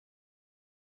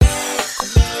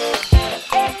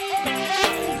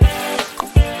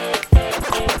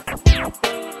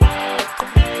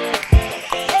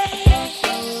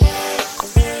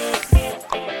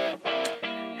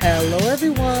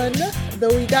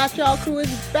Got Y'all crew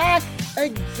is back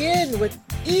again with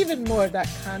even more of that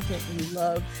content you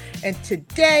love. And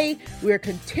today we are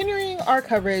continuing our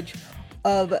coverage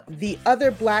of The Other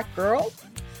Black Girl,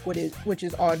 which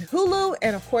is on Hulu.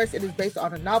 And of course, it is based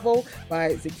on a novel by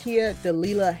Zakiya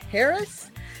Dalila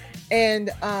Harris. And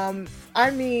I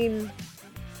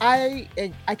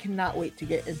cannot wait to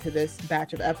get into this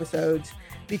batch of episodes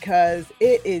because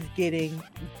it is getting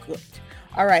good.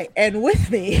 All right, and with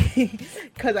me,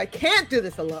 because I can't do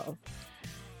this alone,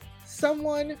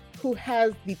 someone who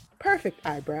has the perfect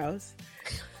eyebrows,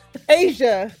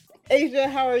 Asia. Asia,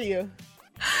 how are you?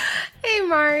 Hey,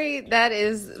 Mari, that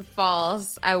is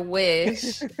false. I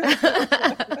wish.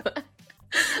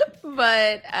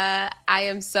 But I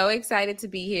am so excited to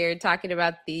be here talking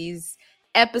about these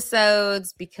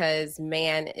episodes because,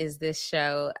 man, is this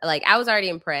show. Like, I was already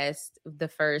impressed with the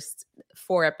first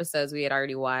 4 episodes we had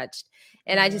already watched.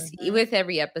 And I just, with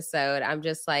every episode, I'm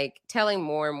just like telling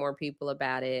more and more people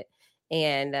about it.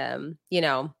 And,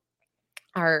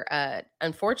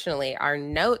 unfortunately, our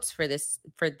notes for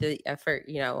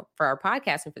our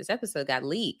podcast and for this episode got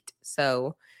leaked.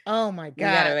 So, oh my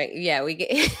God. We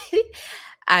get,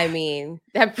 I mean,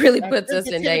 that really puts us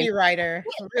in danger. Writer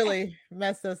really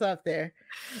messed us up there.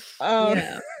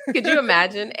 Could you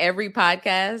imagine every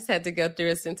podcast had to go through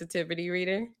a sensitivity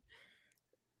reader?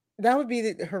 That would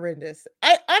be horrendous.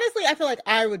 I feel like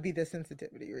I would be the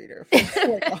sensitivity reader.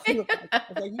 Like, you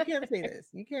can't say this.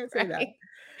 You can't say that.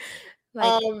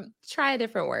 Like, try a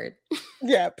different word.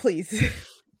 Yeah, please.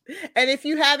 And if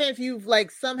you've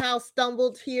like somehow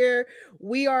stumbled here,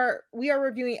 we are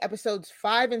reviewing episodes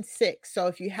 5 and 6. So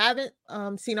if you haven't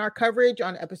seen our coverage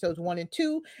on episodes 1 and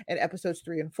 2 and episodes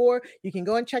 3 and 4, you can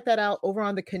go and check that out over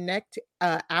on the Connect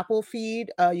Apple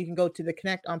feed. You can go to the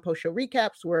Connect on Post Show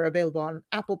Recaps. We're available on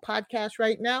Apple Podcasts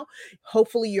right now.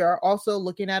 Hopefully you are also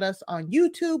looking at us on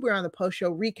YouTube. We're on the Post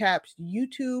Show Recaps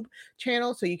YouTube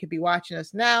channel, so you could be watching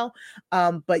us now.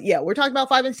 But yeah, we're talking about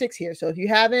 5 and 6 here. So if you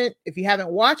haven't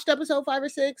watched episode 5 or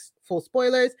 6, full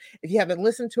spoilers. If you haven't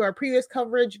listened to our previous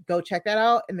coverage, go check that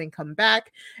out and then come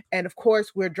back. And of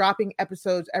course, we're dropping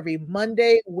episodes every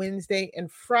Monday, Wednesday,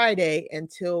 and Friday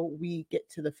until we get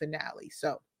to the finale.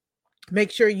 So make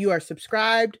sure you are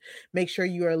subscribed. Make sure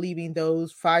you are leaving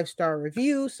those 5-star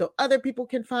reviews so other people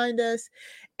can find us.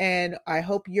 And I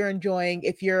hope you're enjoying.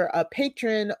 If you're a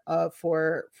patron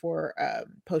for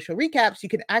Post Show Recaps, you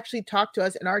can actually talk to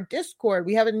us in our Discord.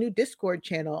 We have a new Discord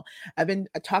channel. I've been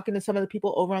talking to some of the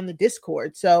people over on the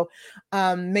Discord. So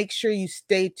make sure you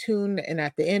stay tuned. And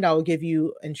at the end, I will give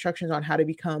you instructions on how to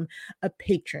become a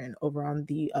patron over on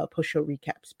the Post Show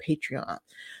Recaps Patreon.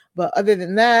 But other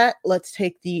than that, let's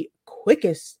take the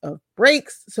quickest of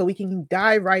breaks so we can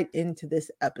dive right into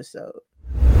this episode.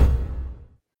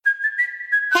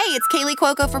 Hey, it's Kaylee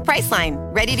Cuoco for Priceline.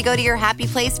 Ready to go to your happy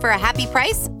place for a happy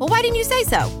price? Well, why didn't you say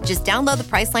so? Just download the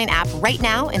Priceline app right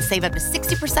now and save up to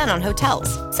 60% on hotels.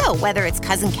 So whether it's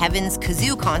Cousin Kevin's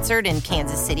Kazoo Concert in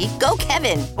Kansas City, go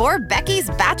Kevin, or Becky's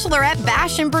Bachelorette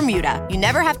Bash in Bermuda, you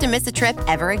never have to miss a trip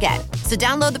ever again. So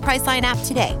download the Priceline app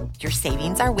today. Your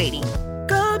savings are waiting.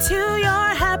 Go to your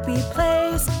happy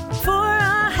place for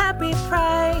a happy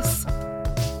price.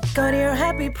 Go to your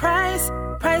happy price,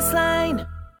 Priceline.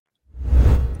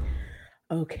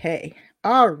 Okay.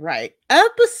 All right.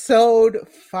 Episode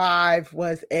 5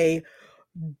 was a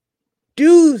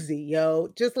doozy, yo.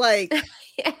 Just like,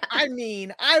 yeah.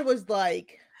 I was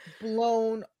like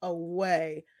blown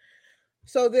away.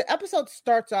 So the episode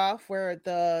starts off where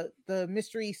the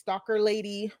mystery stalker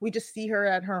lady, we just see her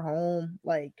at her home,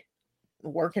 like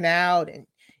working out and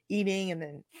eating and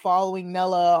then following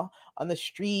Nella on the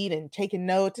street and taking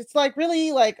notes. It's like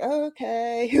really like,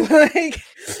 okay. Like,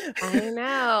 I know.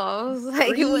 I was like,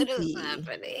 creepy. What is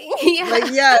happening? Yeah.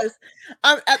 Like, yes.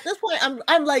 At this point,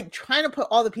 I'm like trying to put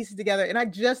all the pieces together and I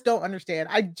just don't understand.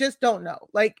 I just don't know.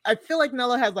 Like, I feel like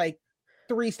Nella has like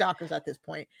 3 stalkers at this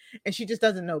point and she just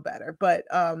doesn't know better. But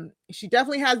she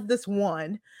definitely has this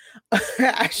one.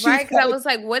 Right. Because I was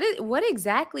like, what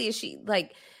exactly is she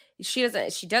like? She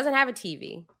doesn't have a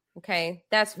TV. Okay,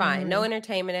 that's fine. No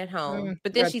entertainment at home.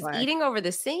 But then she's eating over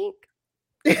the sink.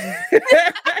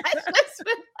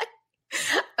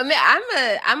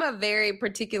 I'm a very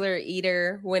particular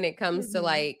eater when it comes to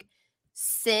like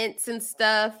scents and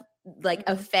stuff, like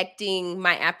affecting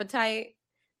my appetite.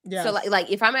 Yeah. So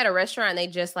like if I'm at a restaurant and they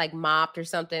just like mopped or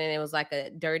something and it was like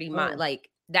a dirty mop, like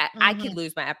that, I could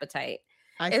lose my appetite.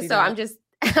 And so I'm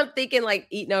thinking like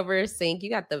eating over a sink. You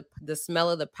got the smell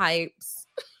of the pipes.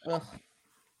 Ugh.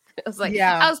 I was like,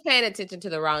 I was paying attention to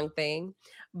the wrong thing,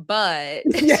 but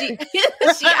she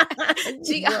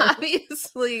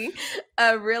obviously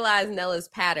realized Nella's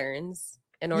patterns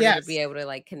in order to be able to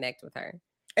like connect with her.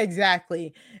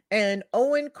 Exactly. And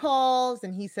Owen calls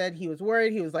and he said he was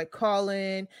worried. He was like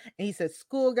calling and he said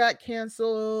school got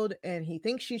canceled and he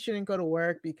thinks she shouldn't go to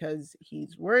work because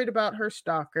he's worried about her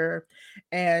stalker.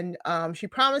 And she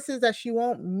promises that she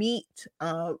won't meet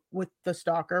with the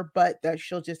stalker, but that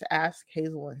she'll just ask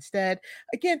Hazel instead.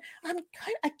 Again, I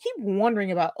keep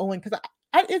wondering about Owen because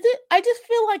I just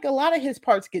feel like a lot of his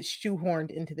parts get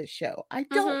shoehorned into the show. I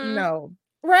don't know.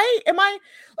 Right? Am I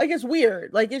like, it's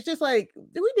weird. Like, it's just like,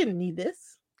 we didn't need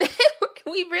this.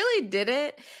 We really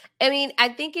didn't. I mean, I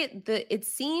think it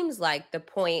seems like the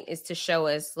point is to show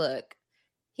us, look,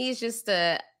 he's just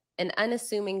an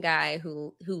unassuming guy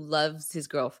who loves his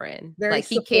girlfriend. Very like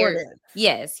supportive. He cares.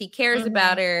 Yes, he cares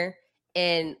about her.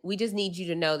 And we just need you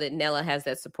to know that Nella has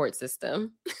that support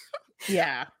system.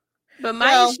 Yeah. But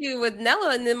my issue with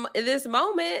Nella in this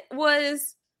moment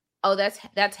was, oh,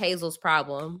 that's Hazel's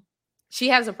problem. She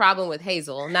has a problem with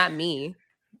Hazel, not me.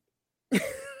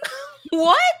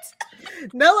 What?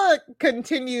 Nella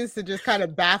continues to just kind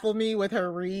of baffle me with her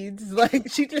reads. Like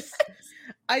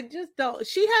I just don't.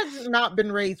 She has not been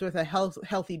raised with a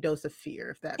healthy dose of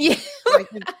fear. If that, like,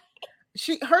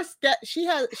 she's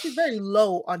very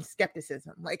low on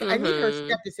skepticism. Like I need her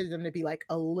skepticism to be like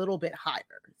a little bit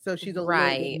higher, so she's a little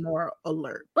bit more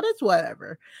alert. But it's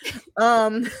whatever.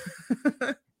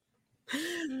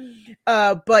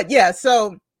 But yeah,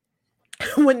 so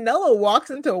when Nella walks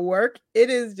into work, it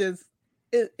is just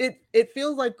it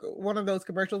feels like one of those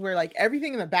commercials where like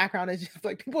everything in the background is just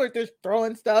like people are just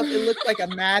throwing stuff. It looks like a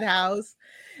madhouse,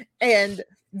 and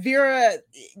Vera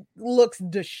looks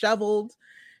disheveled.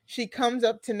 She comes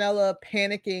up to Nella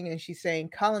panicking and she's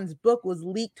saying Colin's book was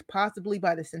leaked possibly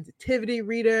by the sensitivity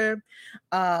reader.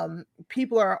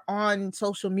 People are on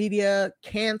social media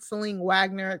canceling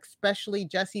Wagner, especially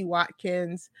Jesse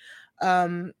Watkins.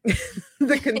 The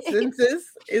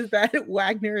consensus is that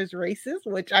Wagner is racist,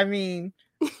 which I mean,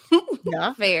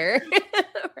 yeah. Fair.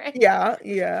 Right. Yeah.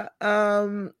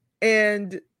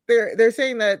 And they're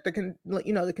saying that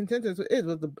the consensus is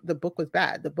the book was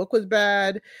bad. The book was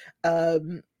bad.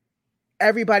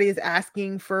 Everybody is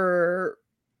asking for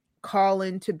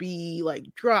Colin to be like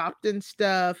dropped and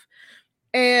stuff.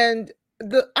 And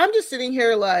I'm just sitting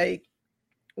here like,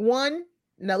 one,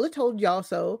 Nella told y'all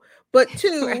so, but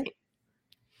two,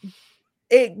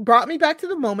 it brought me back to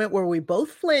the moment where we both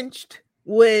flinched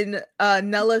when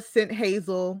Nella sent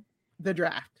Hazel the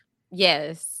draft.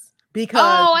 Yes. Because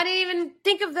I didn't even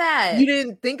think of that. You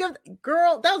didn't think of,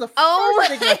 girl, that was the first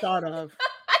thing I thought of.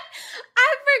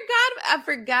 I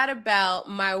forgot about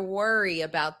my worry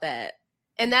about that.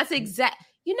 And that's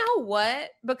you know what?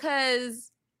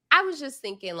 Because I was just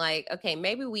thinking like, okay,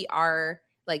 maybe we are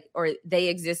like, or they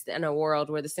exist in a world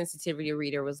where the sensitivity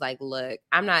reader was like, look,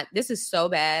 this is so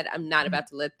bad. I'm not about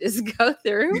to let this go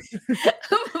through.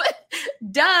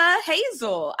 Duh,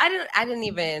 Hazel. I didn't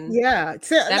even. Yeah.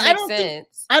 That makes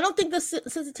sense. I don't think the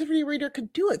sensitivity reader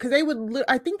could do it because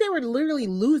I think they would literally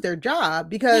lose their job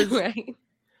because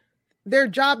their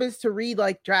job is to read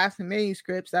like drafts and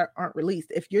manuscripts that aren't released.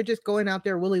 If you're just going out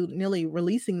there willy-nilly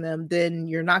releasing them, then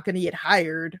you're not going to get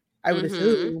hired, I would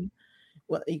assume.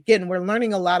 Well, again, we're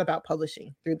learning a lot about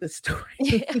publishing through this story.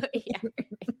 But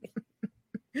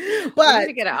we need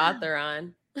to get an author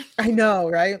on. I know,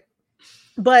 right?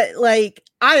 But like,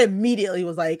 I immediately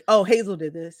was like, "Oh, Hazel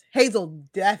did this. Hazel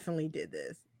definitely did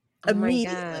this." Oh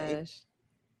immediately. My gosh.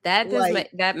 That does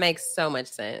that makes so much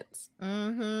sense.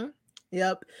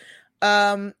 Yep.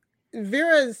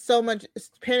 Vera is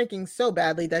panicking so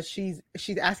badly that she's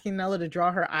asking Nella to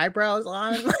draw her eyebrows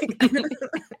on. Like,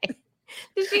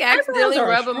 did she accidentally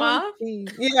rub them off? Theme.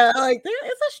 Yeah, like there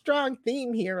is a strong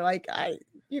theme here. Like is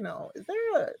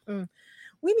there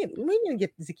we need to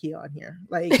get Zakiya on here.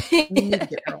 Like we need to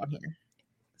get her on here.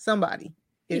 Somebody.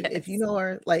 If you know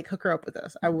her, like hook her up with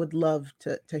us. I would love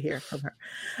to hear from her.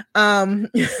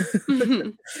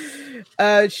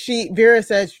 Vera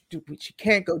says she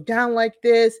can't go down like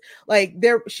this. Like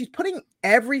she's putting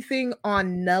everything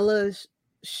on Nella's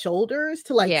shoulders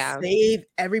to save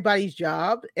everybody's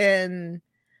job, and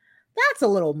that's a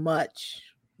little much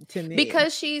to me.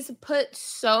 Because she's put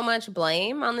so much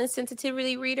blame on this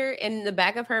sensitivity reader. In the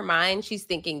back of her mind, she's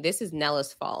thinking this is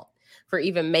Nella's fault for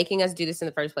even making us do this in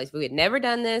the first place. If we had never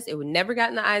done this, it would never got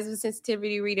in the eyes of a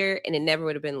sensitivity reader, and it never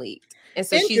would have been leaked. And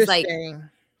so she's like,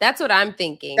 that's what I'm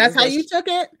thinking. That's how you took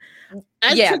it?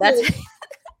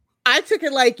 I took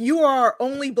it like, you are our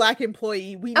only Black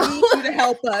employee. We need you to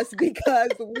help us because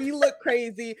we look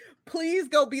crazy. Please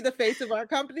go be the face of our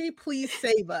company. Please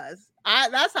save us.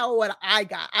 That's what I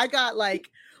got. I got like,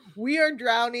 we are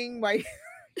drowning.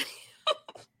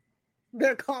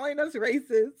 They're calling us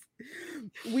racist.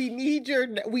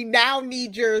 we now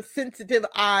need your sensitive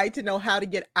eye to know how to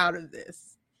get out of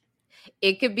this.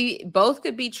 It could be, both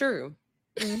could be true.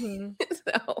 Mm-hmm.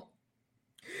 So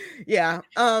yeah.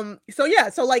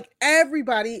 So like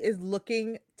everybody is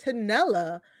looking to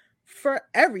Nella for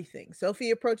everything.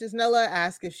 Sophie approaches Nella,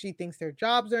 asks if she thinks their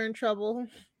jobs are in trouble.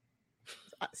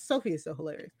 Sophie is so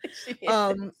hilarious.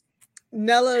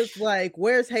 Nella's like,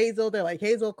 where's Hazel? They're like,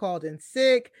 Hazel called in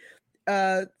sick.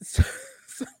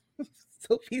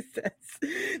 Sophie says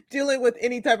dealing with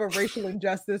any type of racial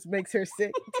injustice makes her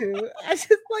sick too. I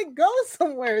just like, go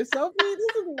somewhere, Sophie.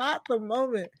 This is not the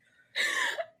moment.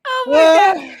 Oh my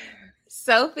God.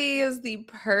 Sophie is the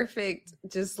perfect,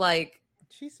 just like,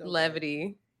 she's so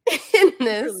levity in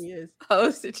this really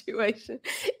whole situation.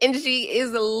 And she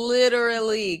is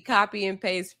literally copy and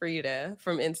paste Frida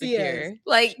from Insecure.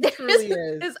 Like, this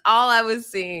is all I was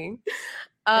seeing.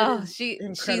 Oh, she's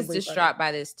distraught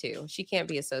by this too. She can't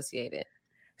be associated.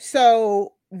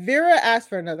 So Vera asked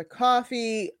for another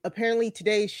coffee. Apparently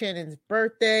today's Shannon's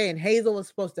birthday and Hazel was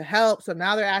supposed to help. So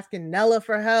now they're asking Nella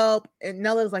for help. And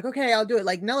Nella's like, okay, I'll do it.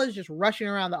 Like Nella's just rushing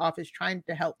around the office trying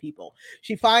to help people.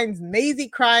 She finds Maisie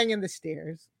crying in the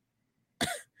stairs.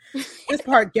 This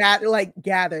part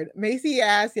gathered. Maisie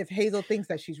asks if Hazel thinks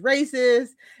that she's racist.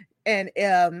 And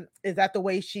is that the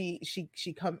way she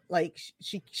come, like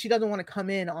she doesn't want to come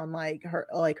in on like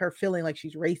her feeling like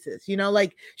she's racist, you know,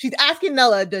 like she's asking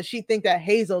Nella, does she think that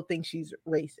Hazel thinks she's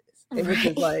racist? Right. Which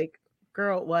is like,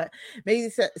 girl, what?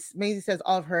 Maisie says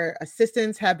all of her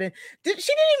assistants have been. She didn't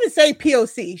even say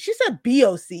POC. She said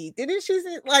BOC. Didn't she?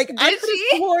 Like I could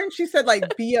have sworn she said like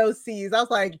BOCs. I was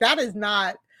like, that is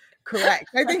not correct.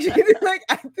 I think she did, like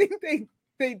I think they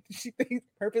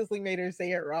purposely made her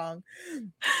say it wrong.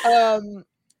 And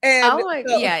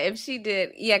if she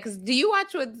did, because do you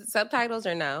watch with subtitles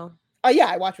or no? Oh yeah,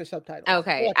 I watch with subtitles.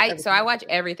 Okay, I watch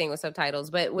everything with subtitles,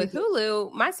 but with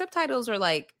Hulu, my subtitles are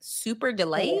like super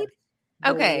delayed.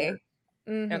 Okay.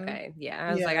 Mm-hmm. Okay, yeah,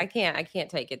 I was like, I can't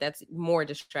take it. That's more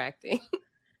distracting.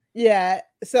 Yeah.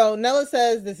 So Nella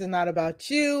says, "This is not about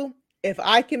you. If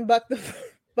I can buck the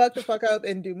fuck up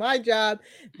and do my job,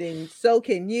 then so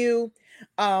can you."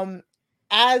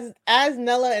 As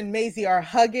Nella and Maisie are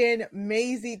hugging,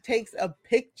 Maisie takes a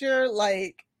picture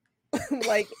like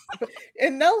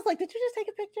and Nella's like, did you just take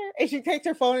a picture? And she takes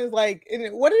her phone and is like,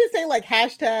 and what did it say? Like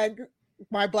hashtag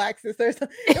my black sisters.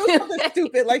 It was something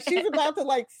stupid. Like she's about to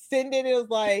like send it. It was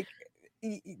like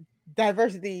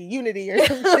diversity, unity or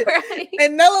something. Right.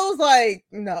 And Nella was like,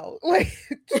 no, like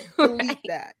delete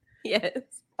that. Yes.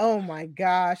 Oh my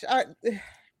gosh.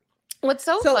 What's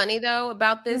so funny though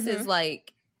about this is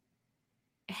like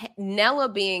Nella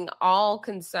being all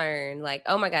concerned, like,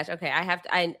 oh my gosh, okay,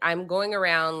 I'm going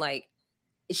around, like,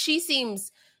 she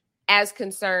seems as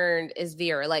concerned as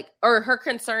Vera, like, or her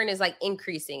concern is like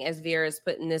increasing as Vera's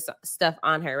putting this stuff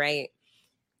on her, right?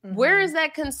 Mm-hmm. Where is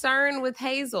that concern with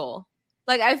Hazel?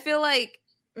 Like, I feel like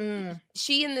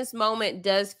she in this moment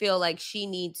does feel like she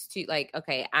needs to, like,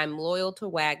 okay, I'm loyal to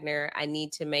Wagner. I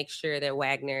need to make sure that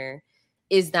Wagner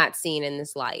is not seen in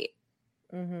this light.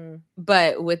 Mm-hmm.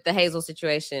 But with the Hazel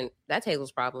situation, that's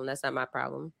Hazel's problem. That's not my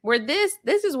problem. Where this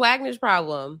is Wagner's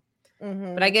problem.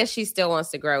 Mm-hmm. But I guess she still wants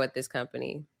to grow at this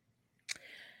company.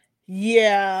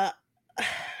 Yeah.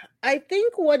 I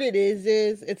think what it is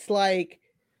it's like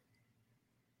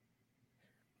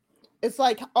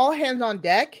all hands on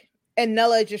deck, and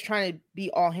Nella is just trying to be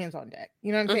all hands on deck.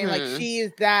 You know what I'm saying? Like she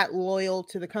is that loyal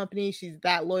to the company. She's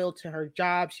that loyal to her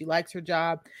job. She likes her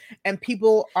job, and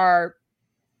people are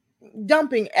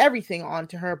dumping everything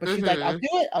onto her, but she's like, I'll do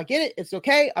it. I'll get it. It's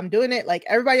okay. I'm doing it. Like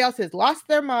everybody else has lost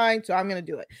their mind, so I'm going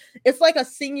to do it. It's like a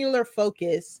singular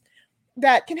focus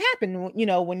that can happen, you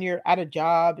know, when you're at a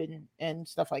job and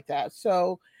stuff like that.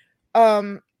 So,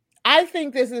 I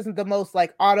think this is the most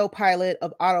like autopilot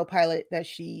that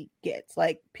she gets,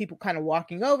 like people kind of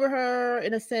walking over her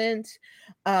in a sense,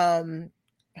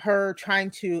 her trying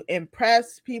to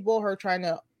impress people, her trying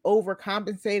to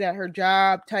overcompensate at her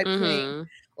job type thing.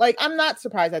 Like, I'm not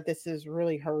surprised that this is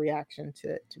really her reaction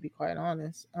to be quite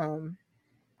honest.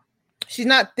 She's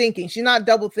not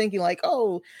double thinking like,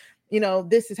 oh, you know,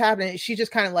 this is happening. She's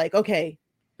just kind of like, okay,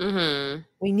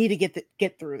 we need to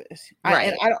get through this.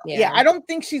 Right. I don't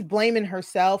think she's blaming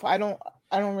herself. I don't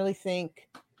really think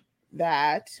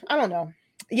that. I don't know.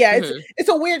 Yeah, it's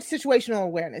a weird situational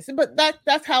awareness, but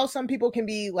that's how some people can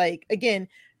be, like, again,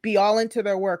 be all into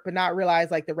their work, but not realize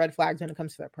like the red flags when it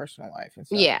comes to their personal life and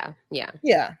stuff. Yeah.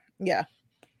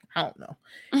 I don't know.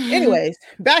 Anyways,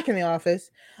 back in the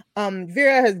office,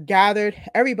 Vera has gathered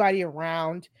everybody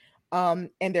around,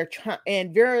 and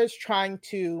Vera is trying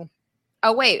to.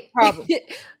 Oh wait,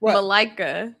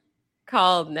 Malika.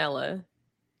 called Nella.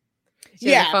 She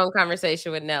had a phone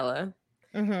conversation with Nella.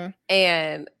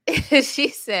 And she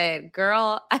said,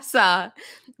 girl, I saw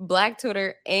Black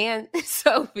Twitter and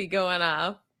Sophie going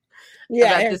off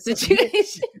about the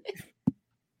situation.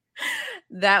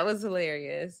 That was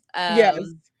hilarious. Yes.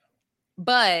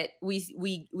 But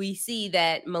we see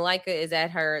that Malika is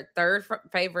at her third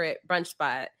favorite brunch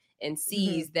spot and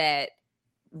sees that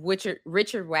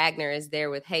Richard Wagner is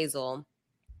there with Hazel.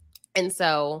 And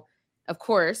so, of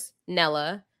course,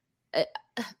 Nella,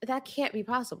 that can't be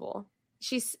possible.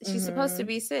 She's supposed to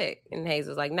be sick. And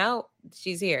Hazel's like, no,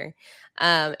 she's here.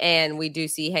 And we do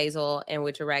see Hazel and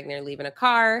Richard Wagner leaving a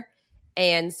car.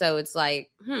 And so it's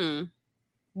like,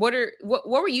 what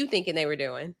were you thinking they were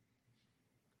doing?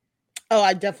 Oh,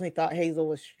 I definitely thought Hazel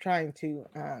was trying to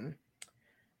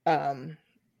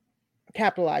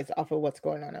capitalize off of what's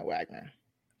going on at Wagner.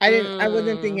 I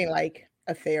wasn't thinking like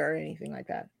affair or anything like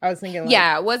that. I was thinking like,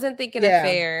 I wasn't thinking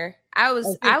affair. I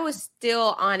was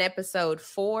still on episode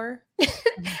 4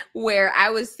 where I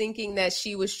was thinking that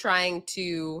she was trying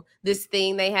to, this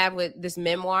thing they have with this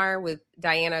memoir with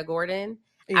Diana Gordon.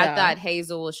 Yeah. I thought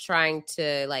Hazel was trying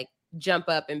to like jump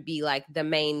up and be like the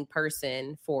main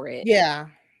person for it. Yeah.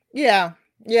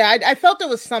 I felt it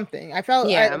was something. I felt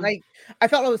it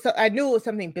was. I knew it was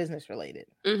something business related.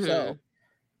 So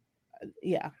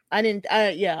I didn't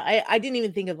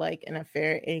even think of like an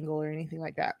affair angle or anything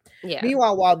like that. Yeah.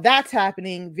 Meanwhile, while that's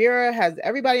happening, Vera has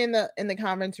everybody in the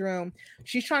conference room.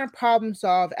 She's trying to problem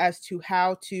solve as to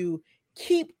how to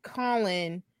keep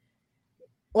Colin,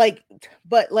 but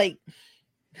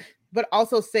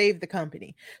also save the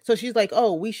company. So she's like,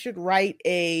 "Oh, we should write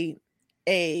a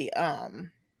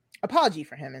apology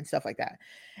for him and stuff like that."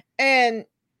 And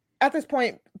at this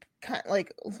point, kind of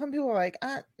like some people are like,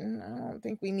 I don't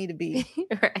think we need to be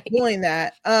doing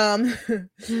that.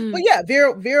 But yeah,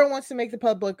 Vera wants to make the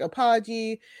public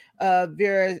apology.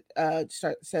 Vera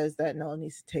says that Nella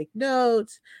needs to take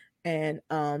notes, and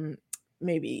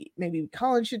maybe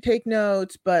Colin should take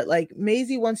notes. But like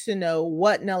Maisie wants to know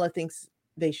what Nella thinks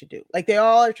they should do. Like they're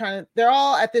all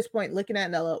at this point looking at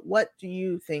Nella. What do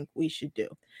you think we should do?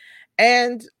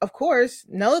 And of course,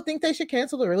 Nella thinks they should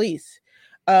cancel the release.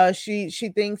 She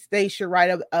thinks they should write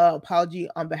an apology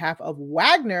on behalf of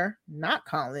Wagner, not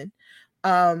Colin.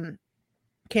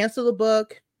 Cancel the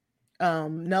book.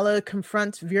 Nella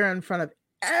confronts Vera in front of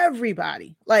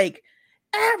everybody. Like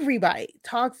everybody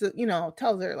tells her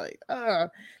like,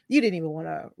 you didn't even want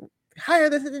to hire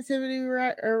the sensitivity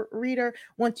reader.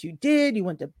 Once you did, you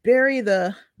want to bury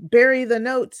the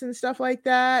notes and stuff like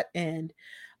that, and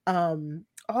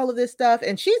all of this stuff.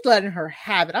 And she's letting her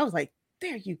have it. I was like,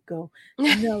 there you go,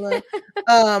 Nella.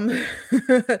 And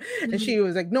she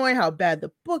was ignoring how bad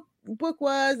the book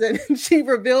was, and she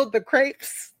revealed the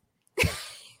crepes.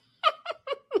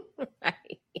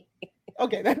 Right.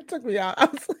 Okay, that took me out. I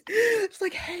was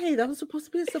like, hey, that was supposed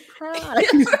to be a surprise.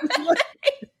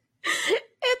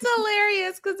 It's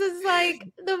hilarious because it's like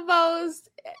the most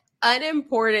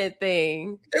unimportant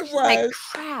thing. It was like,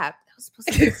 crap, that was supposed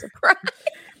to be a surprise.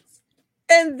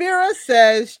 And Vera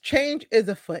says change is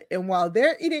afoot. And while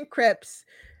they're eating crepes,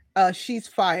 she's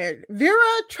fired. Vera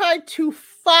tried to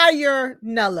fire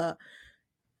Nella.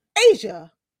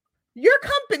 Asia, your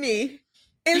company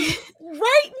is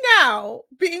right now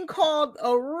being called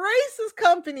a racist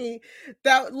company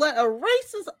that let a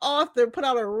racist author put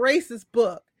out a racist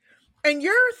book. And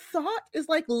your thought is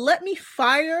like, let me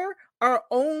fire our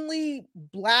only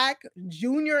Black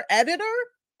junior editor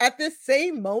at this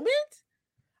same moment?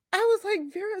 I was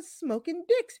like, Vera's smoking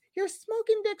dicks. You're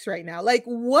smoking dicks right now. Like,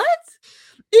 what?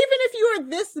 Even if you are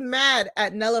this mad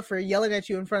at Nella for yelling at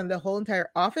you in front of the whole entire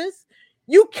office,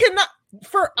 you cannot,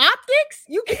 for optics,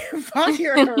 you can't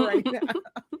fire her right now.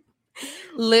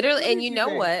 Literally, and you know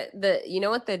what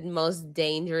the most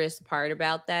dangerous part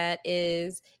about that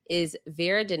is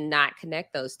Vera did not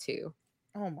connect those two.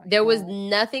 Oh my there God. Was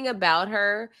nothing about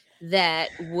her that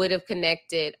would have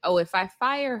connected. Oh, if I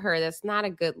fire her, that's not a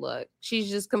good look. She's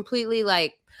just completely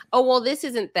like, oh, well, this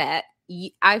isn't that.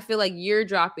 I feel like you're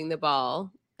dropping the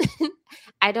ball.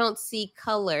 I don't see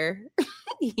color.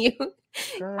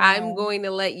 I'm going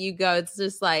to let you go. It's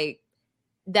just like,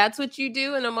 that's what you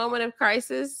do in a moment of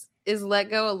crisis, is let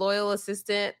go a loyal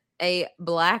assistant, a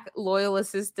Black loyal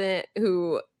assistant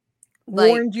who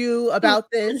warned you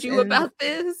about this.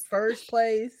 First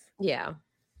place. Yeah.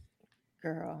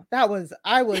 Girl, I was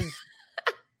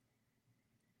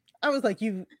like,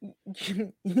 you're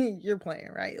playing,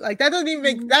 right? Like that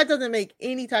doesn't make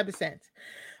any type of sense.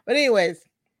 But anyways,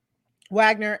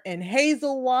 Wagner and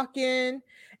Hazel walk in,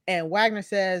 and Wagner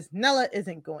says Nella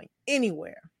isn't going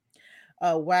anywhere.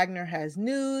 Wagner has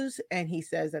news, and he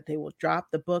says that they will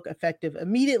drop the book effective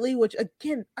immediately, which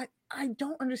again, I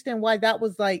don't understand why that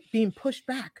was like being pushed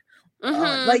back.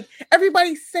 Like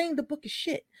everybody's saying the book is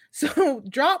shit, so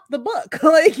drop the book.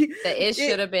 Like it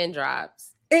should have been dropped.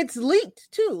 It's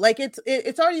leaked too. Like it's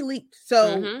already leaked.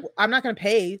 So I'm not going to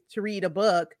pay to read a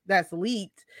book that's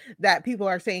leaked that people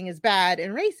are saying is bad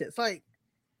and racist. Like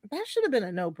that should have been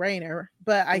a no-brainer.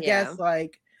 But I guess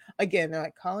like again, they're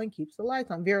like Colin keeps the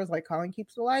lights on. Vera's like Colin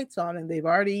keeps the lights on, and they're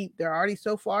already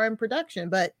so far in production,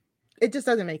 but it just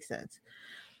doesn't make sense.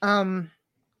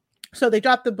 So they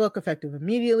dropped the book effective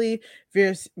immediately.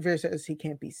 Vera says he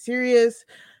can't be serious.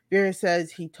 Vera says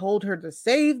he told her to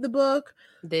save the book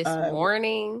this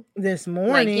morning. Like,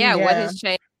 what has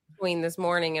changed between this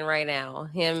morning and right now?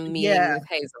 Him meeting with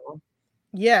Hazel.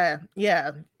 Yeah.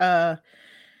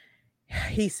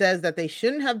 He says that they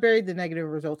shouldn't have buried the negative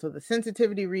results of the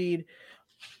sensitivity read.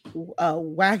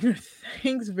 Wagner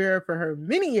thanks Vera for her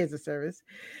many years of service.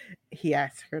 He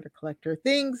asks her to collect her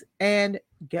things and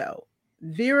go.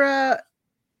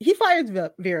 He fires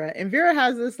Vera, and Vera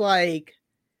has this like,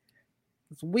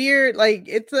 it's weird, like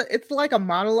it's like a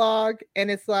monologue, and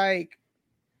it's like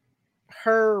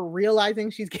her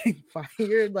realizing she's getting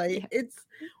fired. Like it's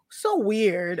so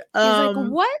weird. He's like,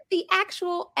 what the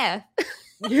actual F?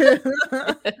 Yeah.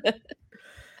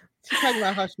 She's talking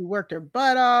about how she worked her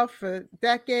butt off for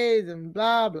decades and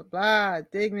blah blah blah,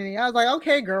 dignity. I was like,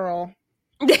 okay, girl.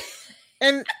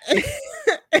 and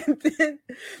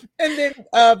then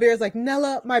Vera's like,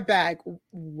 Nella, my bag.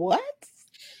 What?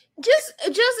 Just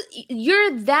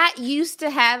you're that used to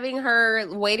having her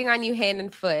waiting on you hand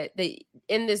and foot that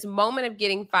in this moment of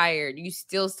getting fired, you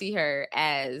still see her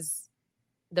as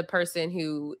the person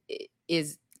who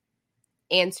is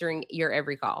answering your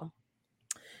every call.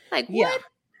 Like, what?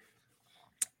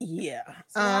 Yeah.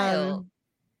 And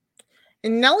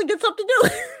Nelly gets up to do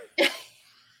it.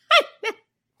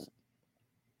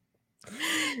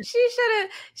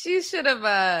 She should have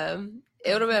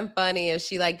it would have been funny if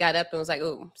she like got up and was like,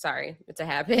 "Oh, sorry, it's a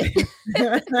habit."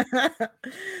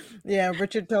 Yeah,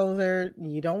 Richard told her,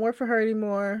 "You don't work for her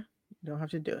anymore. You don't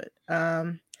have to do it."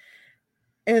 And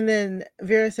then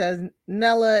Vera says,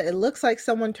 "Nella, it looks like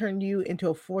someone turned you into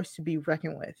a force to be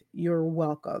reckoned with. You're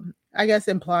welcome." I guess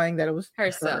implying that it was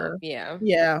herself. Her. Yeah.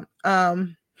 Yeah.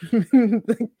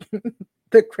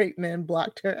 The great man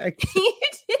blocked her.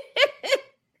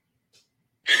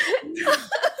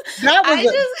 That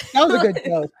was a good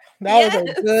joke. That was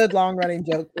a good long running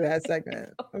joke for that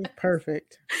segment. It was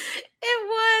perfect.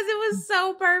 It was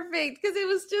so perfect because it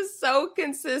was just so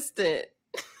consistent.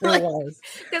 It was.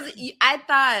 Because I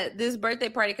thought this birthday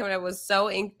party coming up was so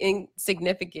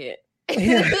insignificant.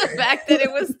 The fact that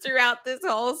it was throughout this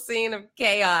whole scene of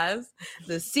chaos,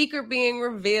 the secret being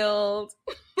revealed,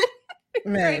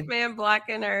 great man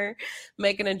blocking her,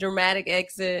 making a dramatic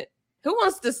exit. Who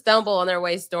wants to stumble on their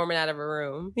way storming out of a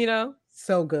room, you know?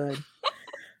 So good.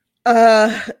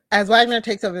 As Wagner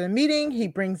takes over the meeting, he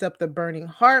brings up the Burning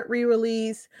Heart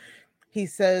re-release. He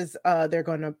says they're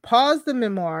going to pause the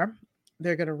memoir.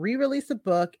 They're going to re-release a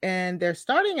book, and they're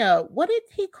starting a, what did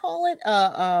he call it?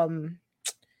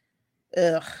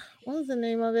 What was the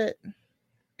name of it?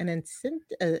 An incentive?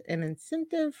 An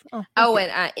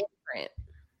imprint.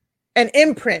 An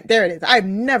imprint. There it is. I've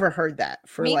never heard that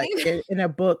for in a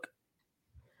book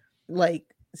like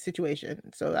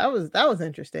situation. So that was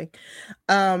interesting.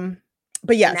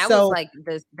 But yeah, that was like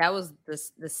this. That was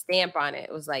the stamp on it.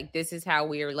 It was like, this is how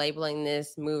we are labeling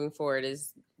this moving forward,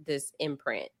 is this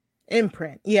imprint.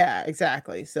 Yeah,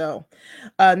 exactly. So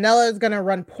Nella is going to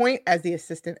run point as the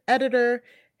assistant editor.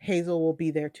 Hazel will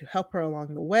be there to help her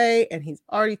along the way, and he's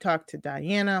already talked to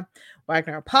Diana.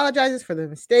 Wagner apologizes for the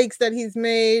mistakes that he's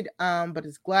made, but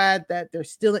is glad that they're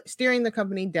still steering the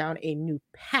company down a new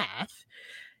path.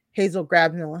 Hazel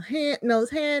grabs Nella's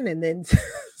hand, and then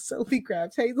Sophie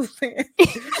grabs Hazel's hand.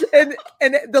 and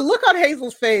the look on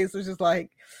Hazel's face was just like...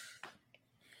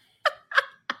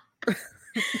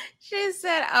 She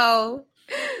said, "Oh,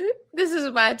 this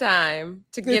is my time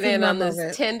to get in on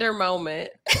this tender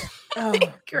moment." Oh,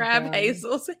 grab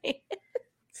Hazel's hand.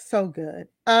 So good.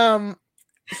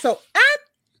 So at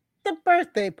the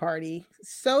birthday party,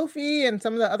 Sophie and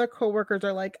some of the other co-workers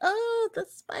are like, "Oh, the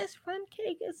spice rum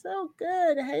cake is so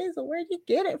good. Hazel, where'd you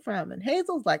get it from?" And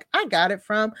Hazel's like, "I got it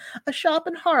from a shop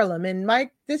in Harlem. And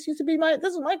this was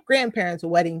my grandparents'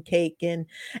 wedding cake." And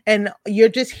you're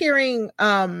just hearing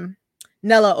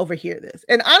Nella overhear this.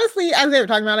 And honestly, as they were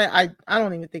talking about it, I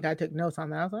don't even think I took notes on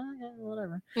that. I was like, okay,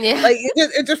 whatever. Yeah. Like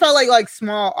it just felt like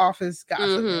small office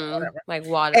gossip or whatever. Like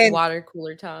water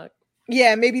cooler talk.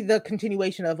 Yeah, maybe the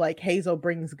continuation of like Hazel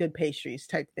brings good pastries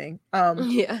type thing.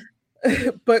 Yeah.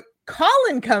 But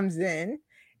Colin comes in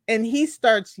and he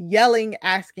starts yelling,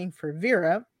 asking for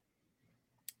Vera.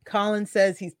 Colin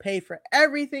says he's paid for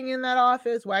everything in that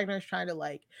office. Wagner's trying to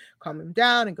like calm him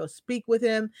down and go speak with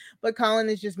him, but Colin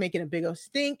is just making a big old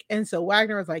stink. And so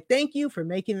Wagner was like, thank you for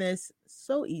making this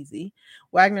so easy.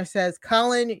 Wagner says,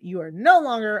 Colin, you are no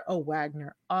longer a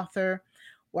Wagner author.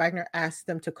 Wagner asks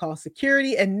them to call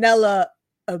security, and Nella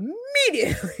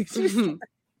immediately, she's like,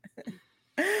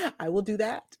 I will do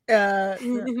that.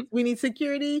 We need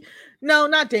security. No,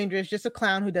 not dangerous, just a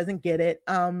clown who doesn't get it.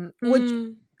 Which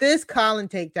this Colin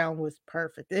takedown was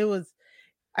perfect.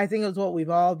 I think it was what we've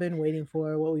all been waiting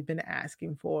for, what we've been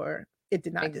asking for. It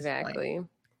did not disappoint.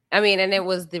 I mean, and it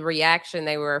was the reaction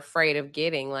they were afraid of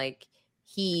getting. Like,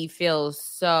 he feels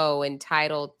so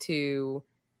entitled to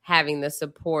having the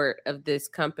support of this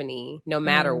company no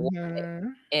matter what.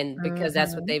 And because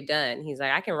that's what they've done. He's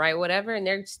like, I can write whatever and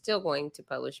they're still going to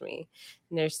publish me.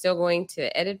 And they're still going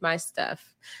to edit my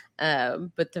stuff.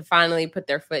 But to finally put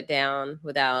their foot down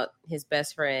without his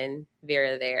best friend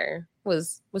Vera there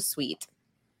was sweet.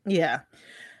 Yeah.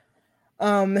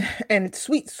 And it's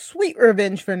sweet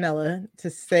revenge for Nella,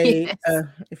 to say, yes.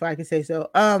 If I could say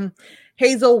so.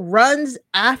 Hazel runs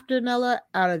after Nella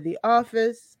out of the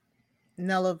office.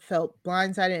 Nella felt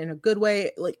blindsided in a good way.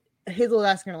 Like, Hazel was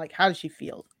asking her, like, how does she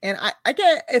feel? And I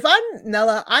can't, if I'm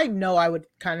Nella, I know I would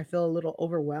kind of feel a little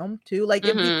overwhelmed too. Like,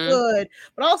 it'd be good,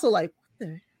 but also like, what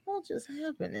the hell just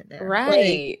happened in there? Right.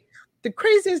 Like, the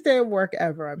craziest day of work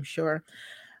ever, I'm sure.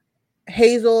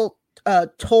 Hazel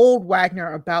told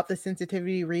Wagner about the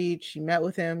sensitivity read. She met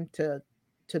with him to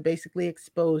basically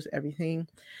expose everything.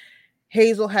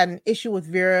 Hazel had an issue with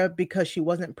Vera because she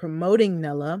wasn't promoting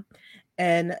Nella,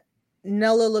 and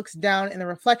Nella looks down in the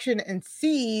reflection and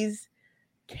sees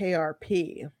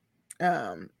KRP.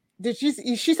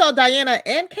 She saw Diana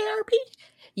and KRP?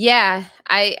 Yeah,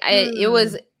 it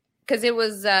was because it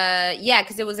was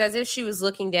as if she was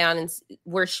looking down and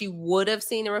where she would have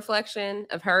seen the reflection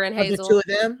of her and Hazel. The two of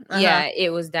them? Yeah,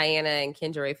 it was Diana and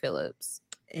Kendra Ray Phillips.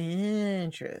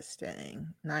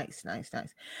 Interesting. Nice.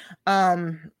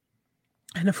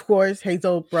 And of course,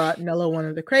 Hazel brought Nella one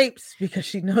of the crepes because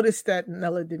she noticed that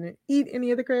Nella didn't eat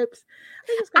any of the crepes.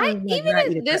 If I'm Nella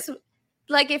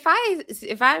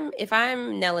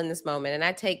in this moment and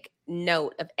I take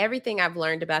note of everything I've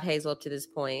learned about Hazel up to this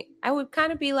point, I would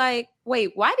kind of be like,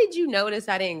 wait, why did you notice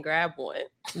I didn't grab one?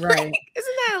 Right. Like,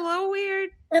 isn't that a little weird?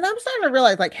 And I'm starting to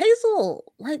realize, like,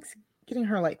 Hazel likes getting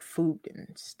her like food and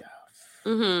stuff.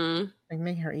 Like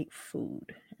making her eat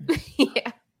food.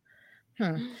 Yeah.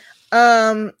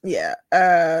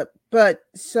 But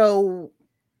so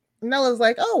Nella's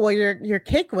like, oh, well, your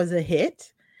cake was a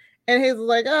hit. And Hazel's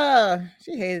like,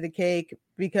 she hated the cake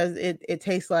because it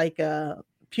tastes like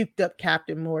puked up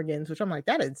Captain Morgan's, which I'm like,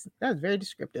 that's very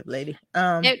descriptive, lady.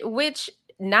 Which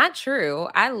not true.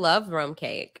 I love rum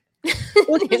cake.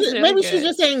 Well, maybe she's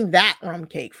just saying that rum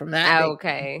cake from that.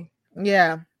 Okay.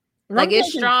 Yeah. Like,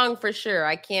 it's strong for sure.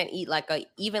 I can't eat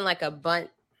even a bunt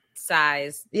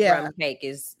size rum cake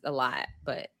is a lot,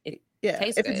 but it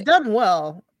tastes if good. It's done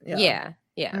well. Yeah.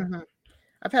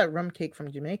 I've had rum cake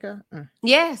from Jamaica.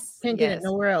 Yes. Can't get it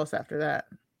nowhere else after that.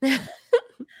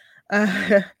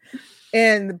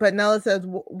 But Nella says,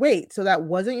 wait, so that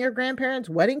wasn't your grandparents'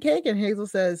 wedding cake? And Hazel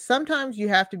says, sometimes you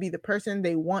have to be the person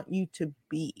they want you to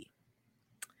be.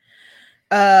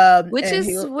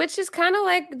 Which is kind of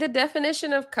like the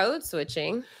definition of code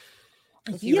switching,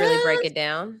 if you really break it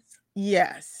down.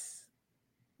 Yes,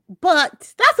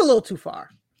 but that's a little too far.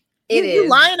 You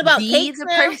lying about cakes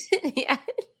now? Person? Yeah.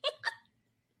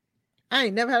 I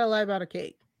ain't never had to lie about a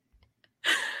cake.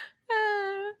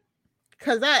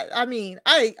 Cause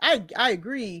I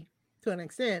agree to an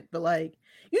extent, but like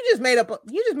you just made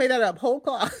that up whole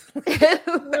cloth.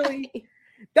 Really?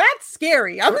 That's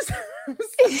scary. That's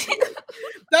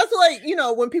like,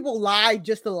 when people lie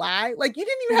just to lie. Like, you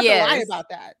didn't even have to lie about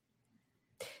that.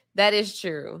 That is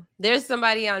true. There's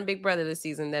somebody on Big Brother this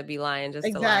season that be lying just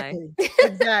to lie.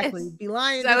 Exactly. Be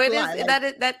lying. So it is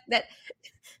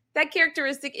that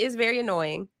characteristic is very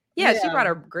annoying. Yeah, she brought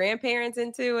her grandparents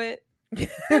into it.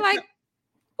 They're like,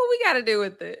 what we got to do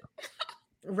with it?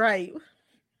 Right.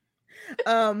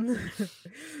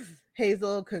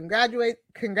 Hazel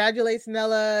congratulates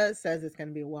Nella, says it's going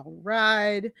to be a wild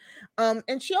ride.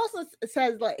 And she also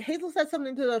says, like, Hazel said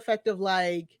something to the effect of,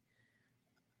 like,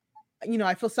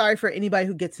 I feel sorry for anybody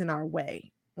who gets in our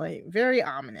way. Like, very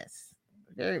ominous.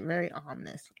 Very, very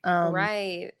ominous.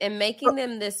 Right. And making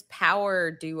them this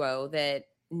power duo that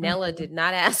Nella did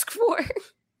not ask for.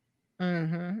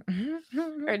 Or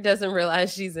doesn't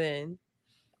realize she's in.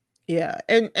 Yeah.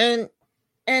 And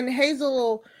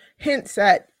Hazel hints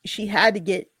at she had to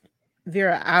get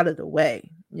Vera out of the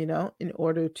way, you know, in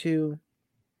order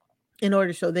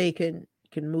so they can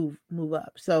move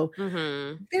up. So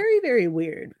very, very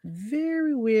weird.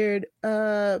 Very weird.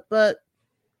 But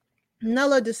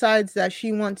Nella decides that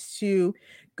she wants to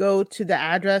go to the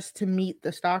address to meet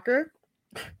the stalker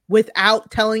without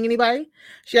telling anybody.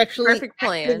 She actually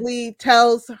actively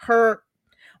tells her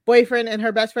boyfriend and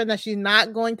her best friend that she's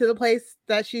not going to the place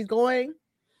that she's going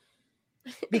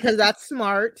because that's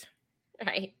smart.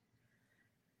 Right.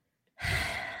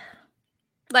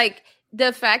 Like,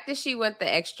 the fact that she went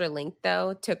the extra length,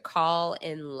 though, to call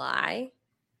and lie,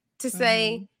 to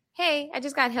say, hey, I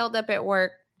just got held up at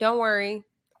work. Don't worry.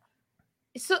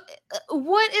 So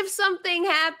what if something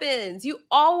happens? You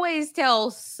always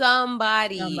tell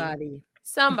somebody.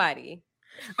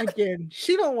 Again,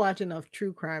 she don't watch enough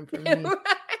true crime for me.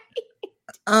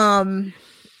 Right.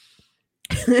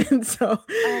 And so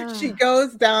she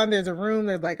goes down. There's a room.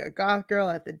 There's like a goth girl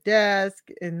at the desk,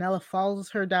 and Nella follows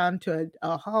her down to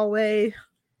a hallway.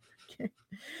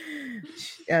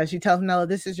 She tells Nella,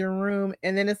 "This is your room,"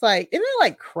 and then it's like, isn't it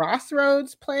like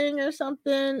Crossroads playing or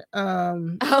something?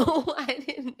 Oh, I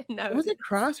didn't know. Was it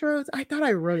Crossroads? I thought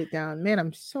I wrote it down. Man,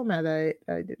 I'm so mad that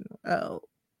I didn't. Oh,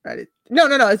 right. No.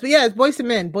 It's Boyz II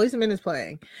Men. Boyz II Men is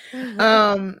playing.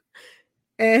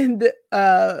 And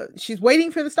she's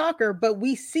waiting for the stalker, but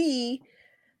we see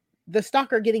the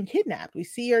stalker getting kidnapped. We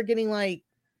see her getting like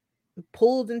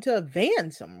pulled into a van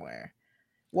somewhere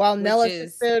while Nella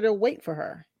sits there to wait for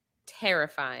her.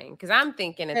 Terrifying, because I'm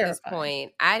thinking at this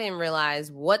point, I didn't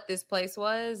realize what this place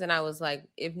was, and I was like,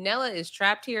 if Nella is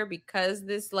trapped here because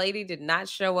this lady did not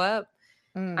show up,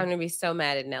 I'm gonna be so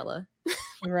mad at Nella.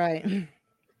 Right.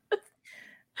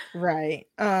 Right.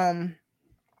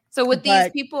 So with these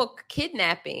people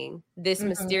kidnapping this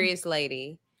mysterious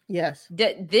lady, yes,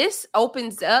 this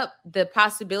opens up the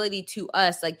possibility to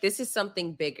us, like, this is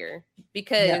something bigger,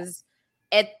 because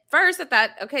at first I thought,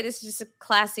 okay, this is just a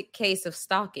classic case of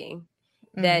stalking,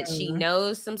 that she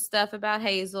knows some stuff about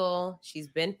Hazel. She's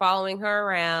been following her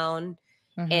around,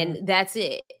 and that's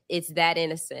it. It's that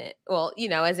innocent. Well, you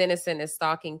know, as innocent as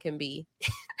stalking can be.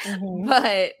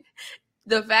 But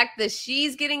the fact that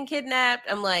she's getting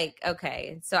kidnapped, I'm like,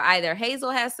 okay, so either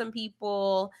Hazel has some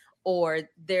people, or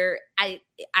I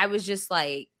was just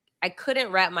like, I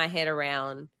couldn't wrap my head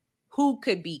around who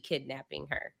could be kidnapping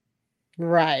her.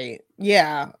 Right.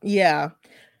 Yeah.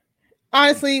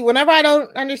 Honestly, whenever I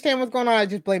don't understand what's going on, I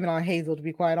just blame it on Hazel, to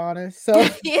be quite honest. So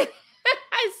yeah,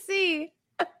 I see.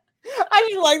 I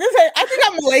just like this. I think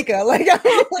I'm Malika. Like,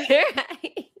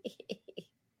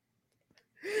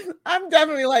 I'm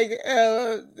definitely like,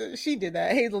 she did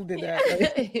that. Hazel did that.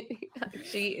 Like,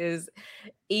 she is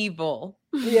evil.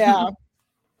 Yeah.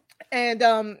 And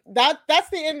that's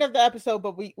the end of the episode,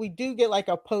 but we do get like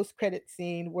a post-credit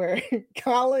scene where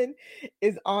Colin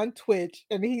is on Twitch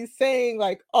and he's saying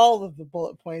like all of the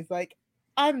bullet points, like,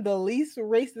 I'm the least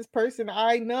racist person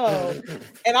I know,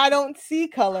 and I don't see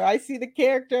color. I see the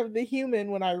character of the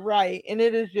human when I write, and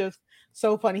it is just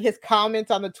so funny. His comments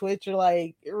on the Twitch are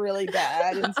like really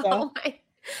bad and stuff.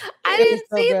 I didn't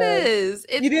see this.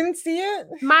 You didn't see it?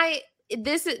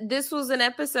 This was an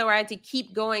episode where I had to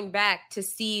keep going back to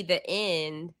see the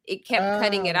end. It kept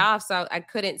cutting it off, so I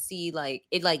couldn't see, like,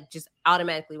 it like just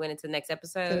automatically went into the next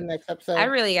episode. I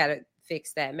really got to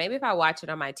fix that. Maybe if I watch it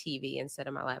on my TV instead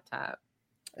of my laptop.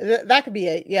 That could be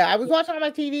it. Yeah, I was watching on my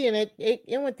TV and it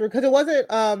went through, because it wasn't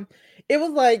it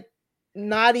was like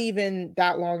not even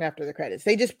that long after the credits.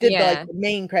 They just did the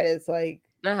main credits, like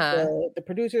the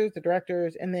producers, the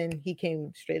directors, and then he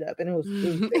came straight up, and it was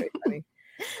very funny.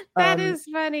 That is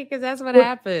funny, because that's what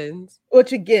happens.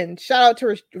 Which again, shout out to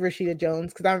Rashida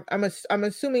Jones, because I'm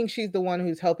assuming she's the one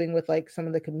who's helping with like some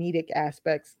of the comedic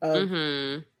aspects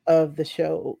of the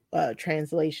show the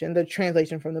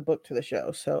translation from the book to the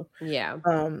show. So yeah,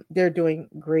 they're doing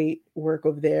great work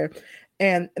over there.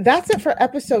 And that's it for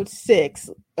episode 6.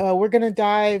 We're gonna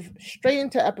dive straight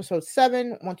into episode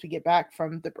 7 once we get back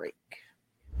from the break.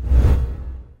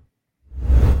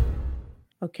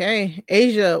 Okay,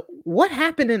 Asia, what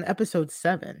happened in episode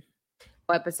 7?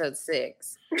 Well, episode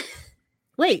 6.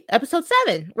 Wait, episode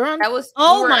 7. We're on. That was.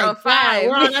 Oh my God, 5.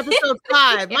 We're on episode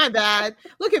 5. My bad.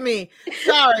 Look at me.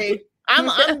 Sorry,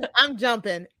 I'm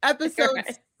jumping. Episode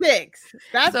 6.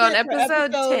 That's so on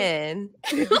episode 10.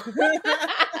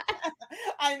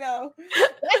 I know.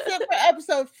 That's it for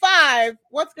episode 5.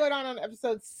 What's going on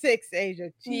episode 6,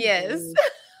 Asia? Jesus.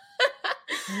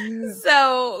 Yes.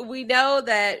 So we know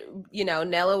that, you know,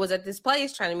 Nella was at this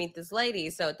place trying to meet this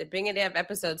lady. So at the beginning of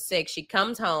episode 6, she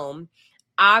comes home.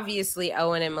 Obviously,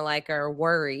 Owen and Malika are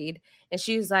worried. And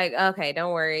she was like, okay,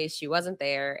 don't worry. She wasn't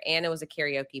there. And it was a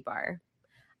karaoke bar.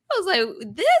 I was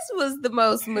like, this was the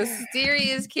most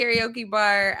mysterious karaoke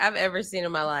bar I've ever seen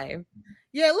in my life.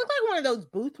 Yeah, it looked like one of those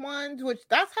booth ones, which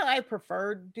that's how I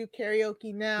prefer to do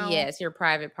karaoke now. Yes, your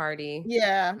private party.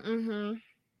 Yeah.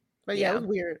 But yeah, it was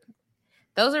weird.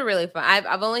 Those are really fun.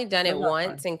 I've only done it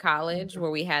once in college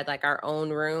where we had like our own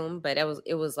room, but it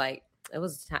was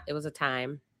a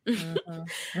time.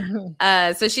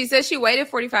 So she says she waited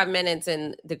 45 minutes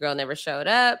and the girl never showed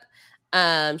up.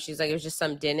 She's like, it was just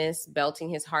some dentist belting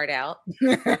his heart out.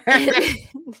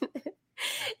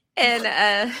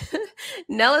 And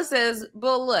Nella says,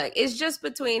 well, look, it's just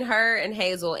between her and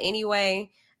Hazel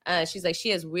anyway. She's like, she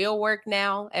has real work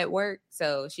now at work,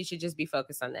 so she should just be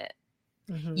focused on that.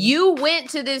 You went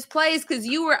to this place because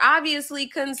you were obviously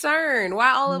concerned.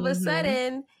 Why all of a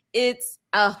sudden it's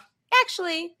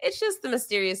actually it's just the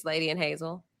mysterious lady in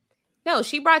Hazel. No,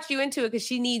 she brought you into it because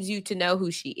she needs you to know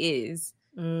who she is.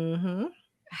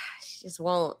 She just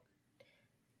won't.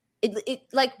 It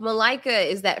like Malika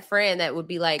is that friend that would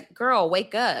be like, girl,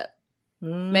 wake up.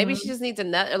 Maybe she just needs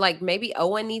another, like maybe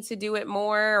Owen needs to do it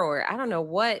more, or I don't know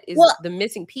what is the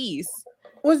missing piece.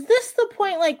 Was this the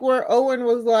point like where Owen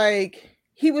was like,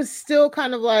 he was still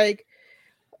kind of like,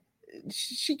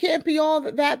 she can't be all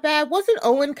that bad? Wasn't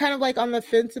Owen kind of like on the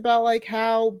fence about like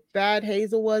how bad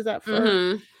Hazel was at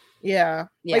first? Yeah.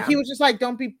 Like he was just like,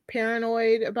 don't be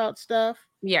paranoid about stuff.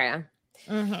 Yeah.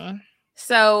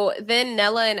 So then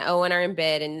Nella and Owen are in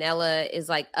bed and Nella is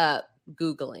like up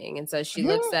Googling. And so she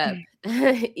looks up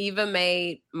Eva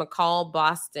Mae McCall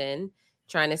Boston,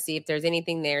 trying to see if there's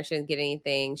anything there. She doesn't get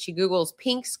anything. She Googles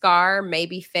pink scar,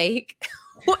 maybe fake.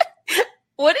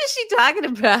 What is she talking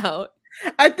about?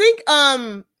 I think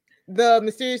the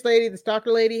mysterious lady, the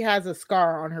stalker lady, has a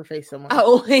scar on her face somewhere.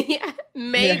 Oh, yeah.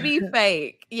 Maybe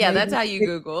fake. Yeah, maybe that's how you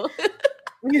Google.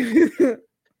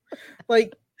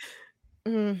 Like,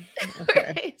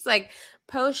 okay. It's like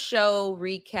post-show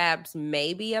recaps,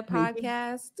 maybe a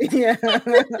podcast. Yeah.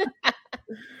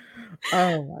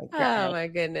 Oh my god. Oh my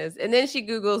goodness. And then she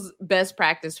Googles best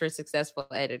practice for successful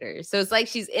editors. So it's like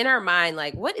she's in her mind,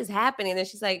 like, what is happening? And then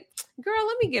she's like, girl,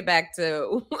 let me get back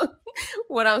to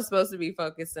what I'm supposed to be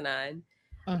focusing on.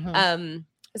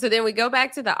 So then we go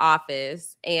back to the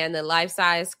office and the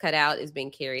life-size cutout is being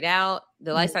carried out.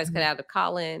 The life-size cutout of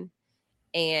Colin.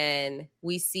 And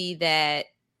we see that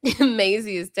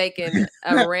Maisie is taking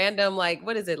a random, like,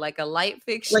 what is it? Like a light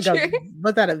fixture?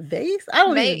 Was that a vase? I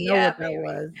don't even know what that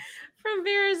was. From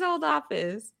Vera's old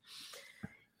office.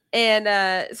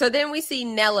 And so then we see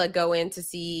Nella go in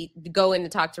to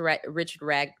talk to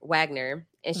Richard Wagner.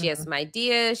 And she has some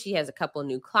ideas. She has a couple of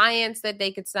new clients that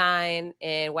they could sign.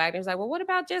 And Wagner's like, well, what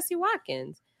about Jesse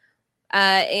Watkins?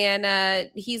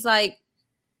 And he's like,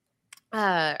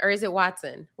 or is it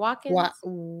Watson? Watkins?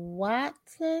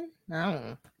 Watson? I don't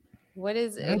know. What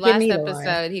is it? Last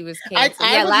episode he was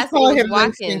canceled. Last call him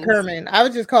Watkins. Kerman. I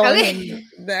was just calling him.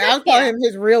 I was calling him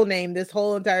his real name this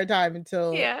whole entire time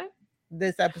until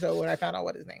this episode when I found out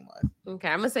what his name was. Okay,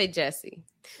 I'm gonna say Jesse.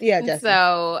 Yeah, Jesse.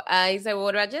 So he said, "Well,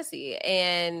 what about Jesse?"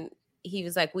 And he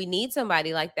was like, "We need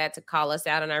somebody like that to call us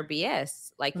out on our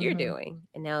BS, like you're doing."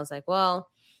 And now I was like, "Well,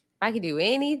 if I could do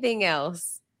anything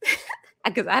else,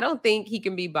 because I don't think he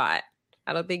can be bought.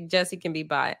 I don't think Jesse can be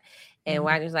bought." And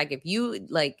Wagner's like, if you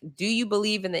like, do you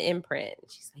believe in the imprint?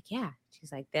 She's like, yeah.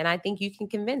 She's like, then I think you can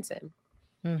convince him.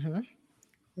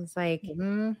 It's like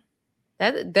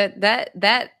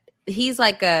that he's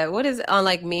like what is it on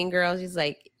like Mean Girls? He's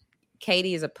like,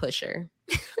 Katie is a pusher.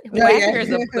 Wagner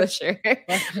is a pusher.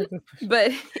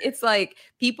 But it's like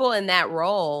people in that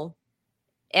role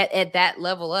at that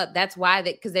level up. That's why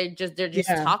because they're just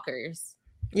talkers.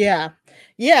 Yeah.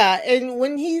 And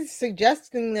when he's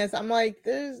suggesting this, I'm like,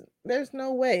 there's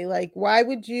no way. Like, why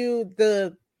would you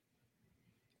the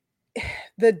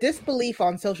disbelief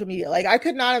on social media? Like, I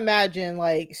could not imagine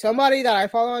like somebody that I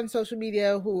follow on social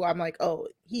media who I'm like, oh,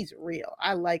 he's real.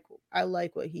 I like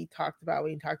what he talked about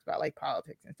when he talked about like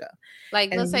politics and stuff.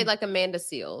 Like, let's say like Amanda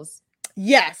Seales.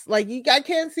 Yes, like I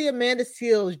can't see Amanda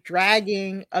Seales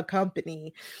dragging a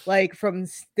company like from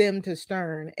stem to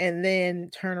stern and then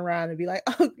turn around and be like,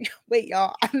 oh wait,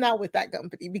 y'all, I'm not with that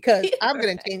company because I'm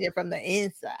gonna change it from the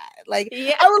inside. Like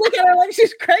I would look at her like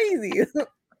she's crazy.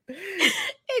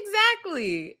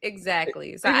 Exactly.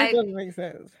 So it doesn't make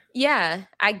sense. Yeah,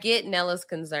 I get Nella's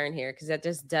concern here because that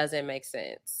just doesn't make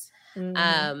sense.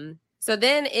 So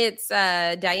then it's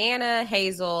Diana,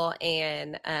 Hazel,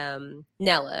 and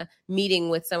Nella meeting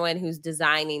with someone who's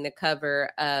designing the cover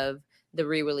of the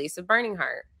re-release of Burning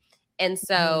Heart. And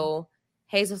so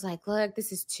Hazel's like, look,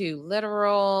 this is too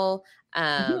literal.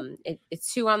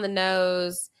 It's too on the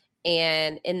nose.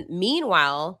 And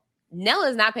meanwhile,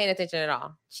 Nella's not paying attention at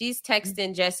all. She's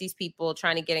texting Jesse's people,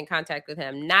 trying to get in contact with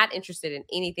him, not interested in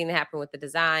anything that happened with the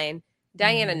design.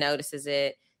 Diana notices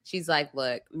it. She's like,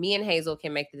 look, me and Hazel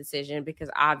can make the decision because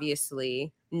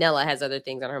obviously Nella has other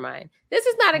things on her mind. This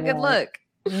is not a good look.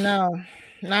 No,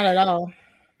 not at all.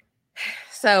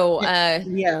 So,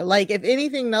 like if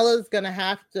anything, Nella's going to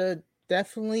have to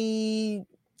definitely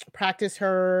practice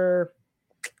her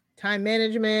time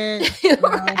management,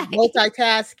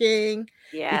 multitasking.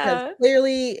 Yeah. Because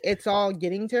clearly it's all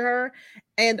getting to her.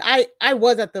 And I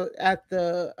was at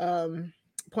the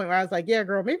point where I was like, yeah,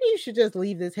 girl, maybe you should just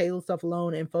leave this Hazel stuff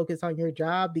alone and focus on your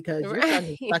job because you're kind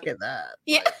of stuck at that.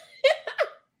 Yeah.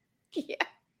 Yeah.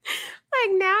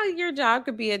 Like now your job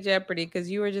could be in jeopardy because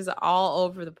you were just all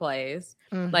over the place.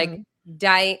 Like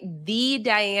the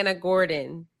Diana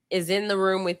Gordon is in the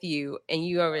room with you and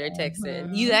you over there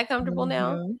texting. You that comfortable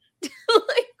now?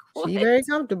 Like what? She's very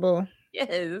comfortable.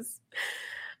 Yes.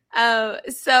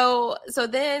 So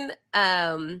then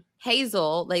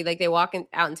Hazel, like they walk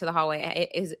out into the hallway.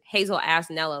 Hazel asked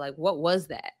Nella, like, what was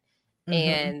that?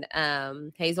 And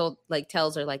Hazel like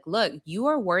tells her, like, look, you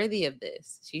are worthy of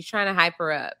this. She's trying to hype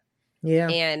her up. Yeah.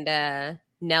 And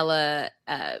Nella,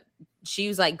 she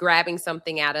was like grabbing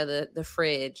something out of the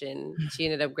fridge, and she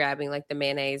ended up grabbing like the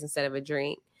mayonnaise instead of a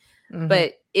drink.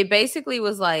 But it basically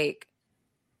was like,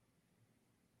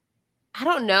 I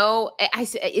don't know.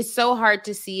 It's so hard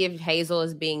to see if Hazel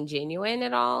is being genuine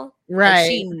at all. Right. Like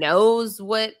she knows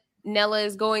what Nella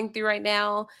is going through right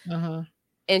now.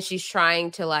 And she's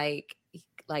trying to like,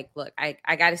 look, I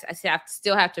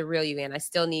still have to reel you in. I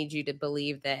still need you to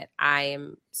believe that I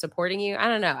am supporting you. I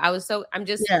don't know. I'm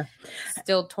just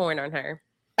still torn on her.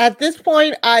 At this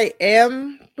point, I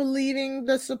am believing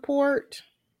the support.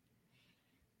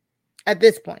 At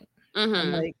this point.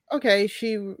 I'm like, okay,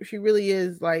 she really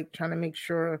is like trying to make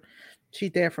sure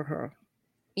she's there for her.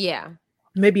 Yeah.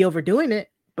 Maybe overdoing it,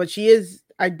 but she is.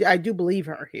 I do believe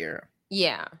her here.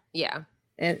 Yeah.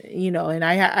 And and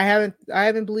I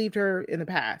haven't believed her in the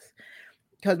past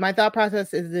because my thought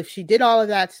process is if she did all of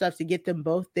that stuff to get them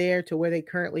both there to where they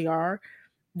currently are,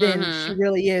 then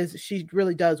she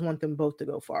really does want them both to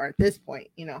go far at this point.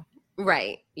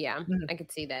 Right. Yeah, I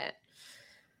could see that.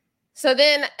 So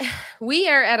then we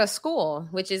are at a school,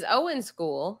 which is Owen's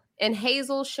school, and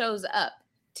Hazel shows up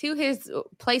to his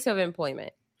place of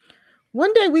employment.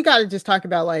 One day we got to just talk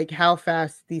about like how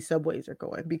fast these subways are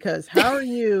going, because how are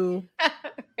you?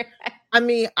 I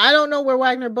mean, I don't know where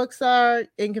Wagner Books are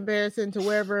in comparison to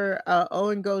wherever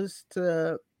Owen goes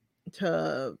to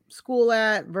school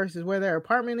at versus where their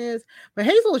apartment is. But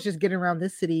Hazel is just getting around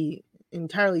this city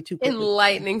entirely too quickly. In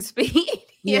lightning speed.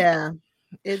 Yeah.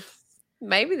 It's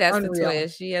maybe that's unreal. The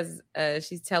twist. She has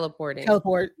she's teleporting.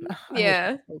 Teleport.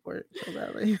 Yeah. Teleport so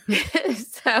badly.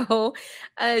 So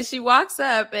she walks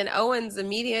up and Owen's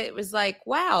immediate was like,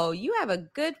 wow, you have a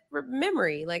good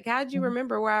memory. Like, how'd you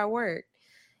remember where I worked?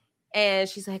 And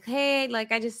she's like, hey,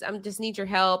 like I just need your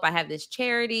help. I have this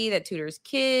charity that tutors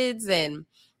kids and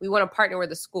we want to partner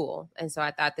with a school. And so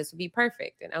I thought this would be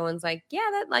perfect. And Owen's like,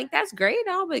 yeah, that's great.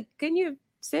 But couldn't you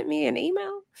sent me an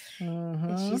email?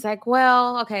 And she's like,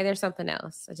 well, okay, there's something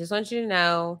else. I just want you to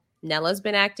know Nella's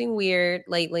been acting weird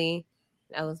lately.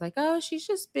 I was like, oh, she's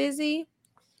just busy.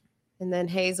 And then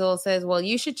Hazel says, well,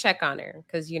 you should check on her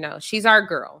because she's our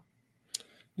girl.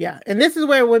 Yeah. And this is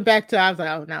where it went back to, I was like,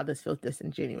 oh, now this feels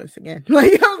disingenuous again.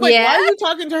 Like, I was like, why are you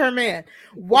talking to her man?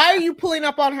 Why are you pulling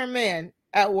up on her man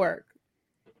at work?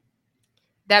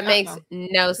 That makes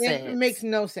no sense. It makes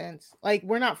no sense. Like,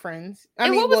 we're not friends.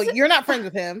 You're not friends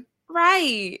with him.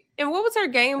 Right. And what was her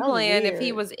game plan if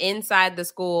he was inside the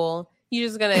school? You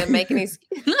just going to make any...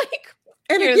 like,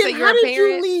 and again, how did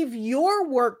you leave your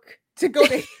work to go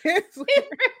to his?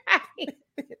 Right.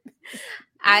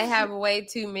 I have way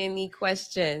too many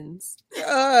questions.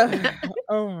 Oh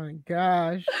my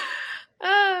gosh.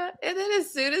 And then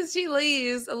as soon as she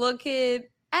leaves, a little kid,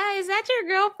 hey, is that your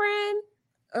girlfriend?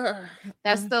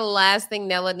 That's the last thing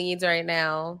Nella needs right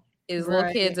now is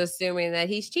little kids assuming that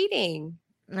he's cheating.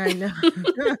 I know.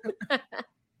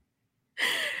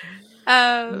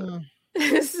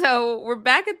 So we're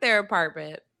back at their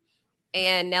apartment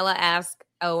and Nella asks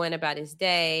Owen about his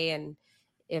day and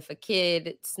if a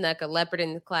kid snuck a leopard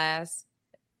in the class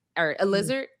or a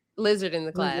lizard in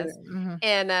the class.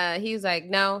 And he was like,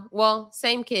 no, well,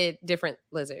 same kid, different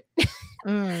lizard.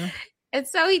 And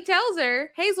so he tells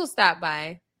her, Hazel stopped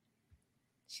by.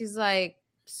 She's like,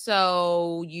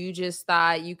 so you just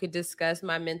thought you could discuss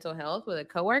my mental health with a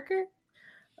coworker?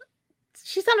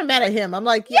 She's kind of mad at him. I'm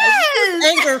like, yes!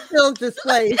 Anger feels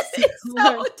displaced.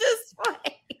 So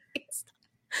displaced.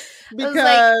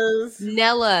 Because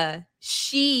Nella,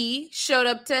 she showed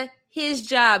up to his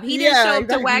job. He didn't show up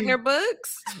to Wagner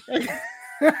Books.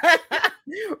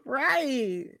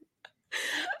 Right.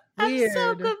 I'm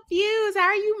so confused. How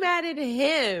are you mad at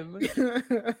him?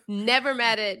 Never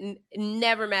mad at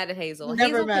Hazel.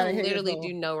 Hazel can literally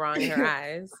do no wrong in her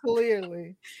eyes.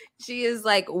 Clearly. She is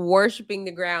like worshiping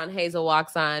the ground Hazel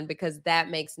walks on because that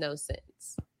makes no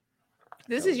sense.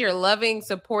 This is your loving,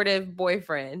 supportive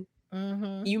boyfriend.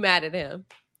 Mm-hmm. You mad at him.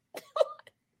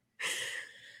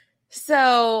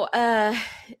 So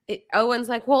Owen's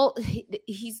like, well,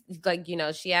 he's like,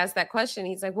 she asked that question.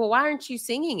 He's like, well, why aren't you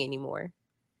singing anymore?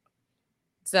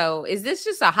 So is this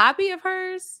just a hobby of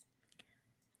hers?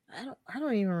 I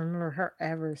don't even remember her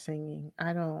ever singing.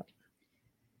 I don't.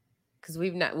 Because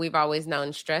we've always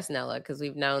known Stress Nella, because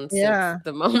we've known since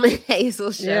the moment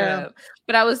Hazel showed up.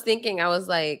 But I was thinking, I was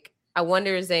like, I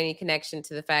wonder, is there any connection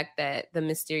to the fact that the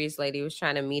mysterious lady was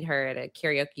trying to meet her at a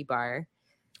karaoke bar?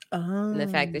 And the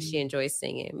fact that she enjoys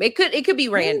singing. It could be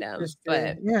random,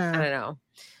 but I don't know.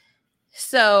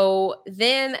 So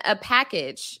then a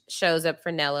package shows up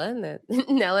for Nella, and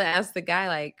Nella asks the guy,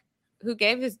 like, who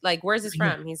gave this? Like, where's this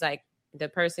from? He's like, the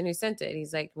person who sent it.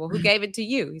 He's like, well, who gave it to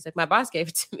you? He's like, my boss gave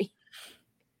it to me.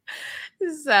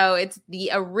 So it's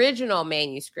the original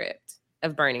manuscript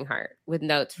of Burning Heart with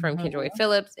notes from Kendra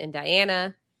Phillips and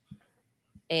Diana.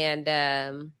 And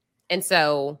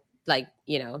so, like,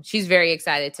 she's very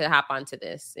excited to hop onto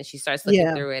this, and she starts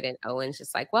looking through it, and Owen's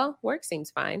just like, well, work seems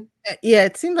fine. Yeah,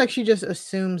 it seems like she just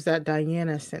assumes that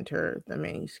Diana sent her the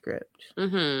manuscript.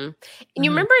 And you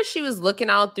remember she was looking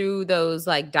all through those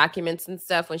like documents and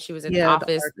stuff when she was in the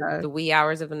office the wee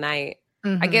hours of the night.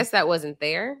 I guess that wasn't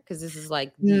there because this is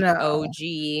like the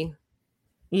OG.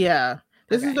 Yeah,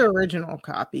 this is the original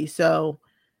copy, so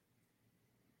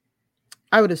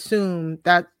I would assume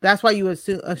that's why you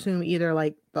assume either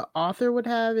like the author would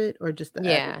have it or just the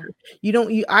editor.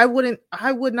 I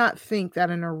would not think that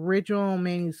an original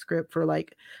manuscript for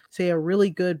like, say, a really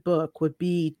good book would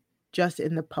be just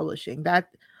in the publishing. That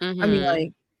I mean,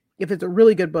 like, if it's a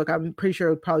really good book, I'm pretty sure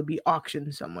it would probably be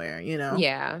auctioned somewhere,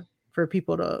 Yeah. For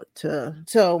people to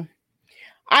so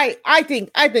I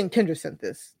think Kendra sent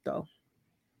this though.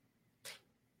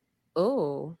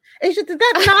 Oh. It's just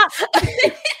that not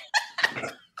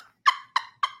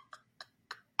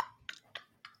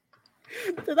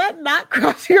did that not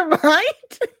cross your mind?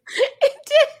 It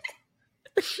did.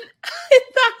 I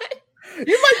thought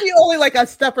you might be only like a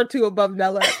step or two above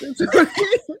Nella. I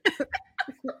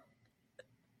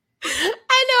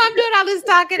know I'm doing all this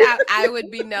talking. I would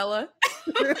be Nella.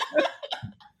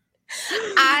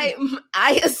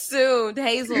 I assumed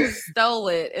Hazel stole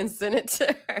it and sent it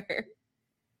to her.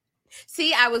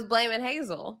 See, I was blaming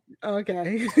Hazel.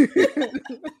 Okay.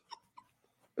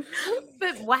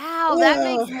 But wow, that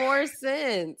makes more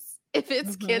sense. If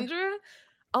it's Kendra,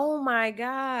 oh my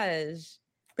gosh.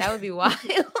 That would be wild.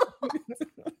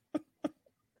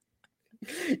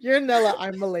 You're Nella,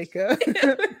 I'm Malika.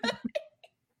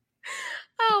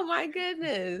 Oh my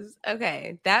goodness.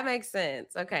 Okay, that makes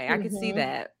sense. Okay, I can see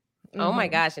that. Oh my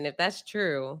gosh, and if that's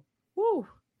true, whoo.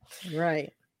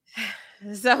 Right.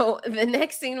 So the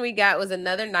next scene we got was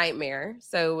another nightmare.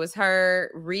 So it was her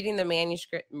reading the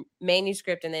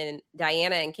manuscript, and then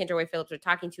Diana and Kendra Phillips are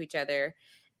talking to each other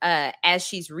as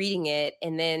she's reading it,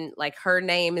 and then like her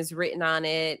name is written on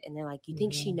it, and they're like, "You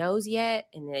think she knows yet?"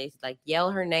 And they like yell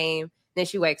her name. Then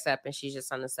she wakes up and she's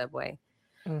just on the subway.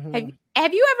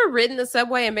 Have you ever ridden the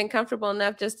subway and been comfortable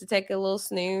enough just to take a little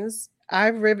snooze?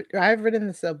 I've ridden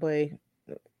the subway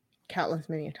countless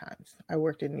many times. I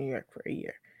worked in New York for a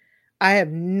year. I have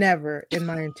never in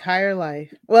my entire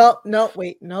life. Well, no,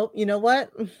 wait, nope. You know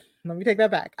what? Let me take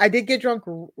that back. I did get drunk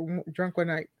one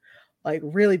night, like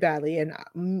really badly, and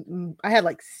I had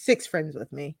like 6 friends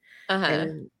with me.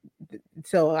 And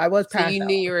so I was passed. So you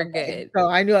knew you were good. So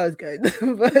I knew I was good,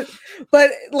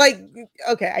 but like,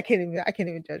 okay, I can't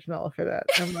even judge Nella for that.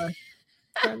 I'm like,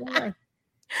 okay,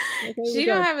 she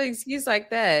don't have an excuse like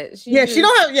that. She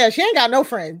ain't got no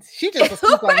friends. She just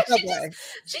asleep on the subway.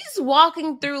 She's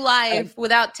walking through life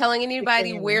without telling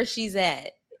anybody where she's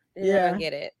at. I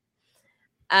get it.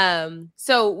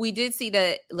 So we did see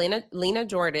that Lena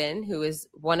Jordan, who is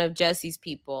one of Jesse's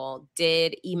people,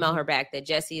 did email her back that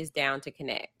Jesse is down to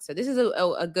connect. So this is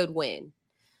a good win.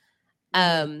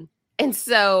 And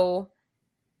so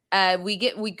we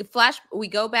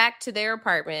go back to their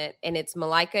apartment, and it's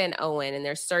Malika and Owen, and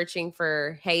they're searching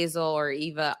for Hazel or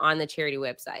Eva on the charity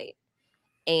website,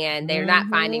 and they're not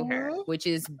finding her, which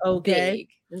is big.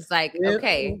 It's like,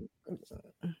 okay.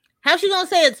 How's she gonna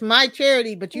say it's my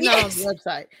charity, but you're not on the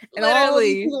website? And all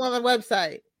these people on the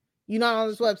website, You're not on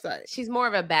this website. She's more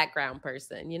of a background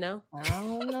person, I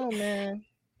don't know, man.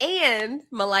 And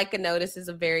Malika notices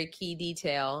a very key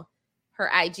detail.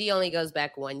 Her IG only goes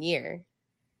back 1 year.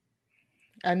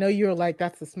 I know you're like,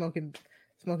 that's a smoking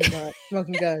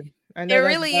gun. I know it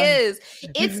really is.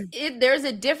 There's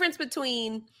a difference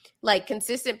between like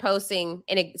consistent posting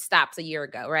and it stops a year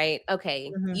ago, right?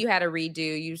 Okay, you had a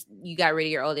redo, you got rid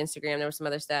of your old Instagram, there was some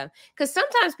other stuff. Because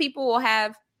sometimes people will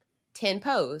have 10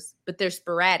 posts, but they're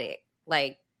sporadic.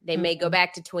 Like they may go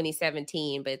back to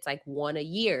 2017, but it's like one a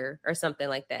year or something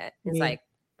like that. It's like,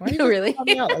 why you really call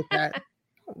me out like that?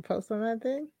 Don't post on that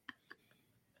thing.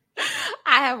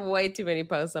 I have way too many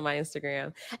posts on my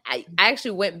Instagram. I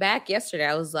actually went back yesterday.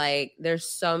 I was like, there's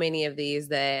so many of these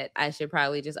that I should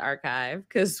probably just archive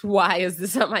because why is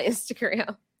this on my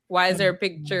Instagram? Why is there a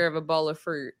picture of a bowl of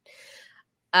fruit?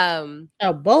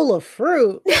 A bowl of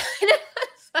fruit?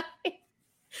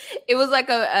 It was like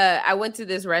I went to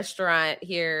this restaurant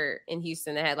here in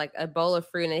Houston that had like a bowl of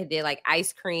fruit and it did like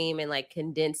ice cream and like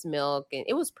condensed milk and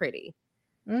it was pretty.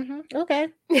 Okay.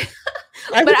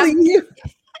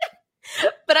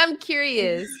 But I'm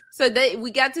curious. So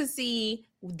we got to see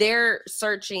their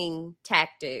searching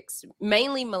tactics,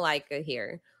 mainly Malika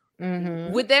here.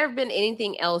 Would there have been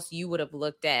anything else you would have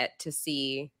looked at to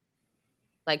see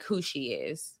like who she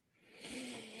is?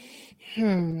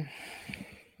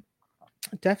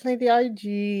 Definitely the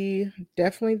IG,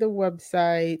 definitely the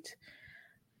website.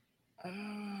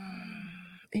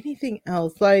 Anything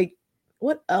else? Like,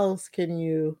 what else can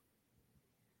you?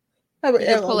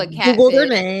 Pull a catfish. Google their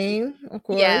name, of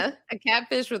course. Yeah, a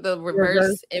catfish with a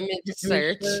reverse image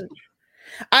search.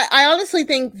 I honestly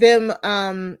think them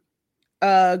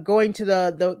going to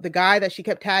the guy that she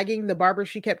kept tagging, the barber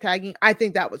she kept tagging. I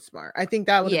think that was smart. I think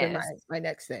that would have been my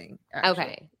next thing.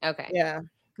 Actually. Okay. Yeah.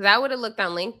 Because I would have looked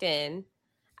on LinkedIn.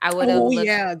 I would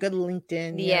have. Good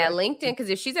LinkedIn. Yeah, LinkedIn.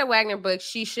 Because if she's at Wagner Books,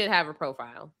 she should have a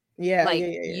profile. Yeah, like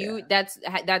you. That's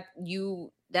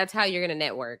how you're gonna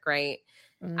network, right?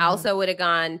 I also would have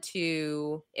gone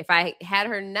to, if I had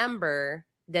her number,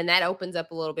 then that opens up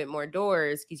a little bit more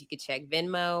doors because you could check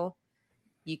Venmo,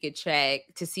 you could check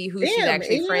to see who she's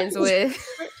actually friends with.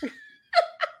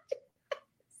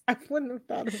 I wouldn't have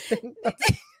thought of that.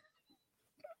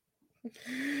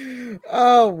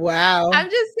 Oh wow! I'm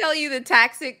just telling you the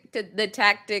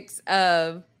tactics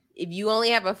of if you only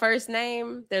have a first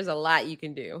name, there's a lot you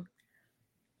can do.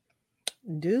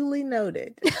 Duly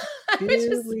noted.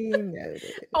 Noted.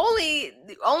 Only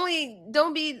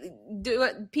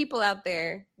people out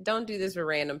there, don't do this with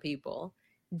random people.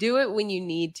 Do it when you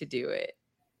need to do it.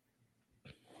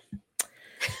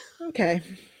 Okay.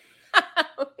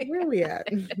 Where are we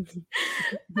at? And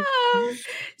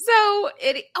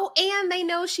they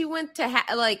know she went to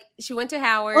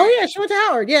Howard. Oh yeah, she went to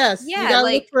Howard. Yes. Yeah, you gotta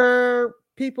look for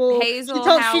people. Hazel, she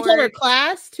told her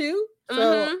class too.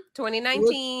 So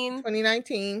 2019.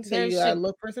 2019. So you gotta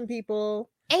look for some people.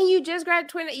 And you just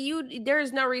graduated. There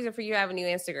is no reason for you to have a new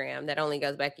Instagram that only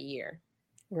goes back a year.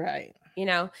 Right.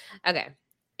 Okay.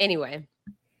 Anyway,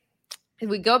 if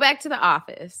we go back to the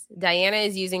office, Diana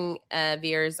is using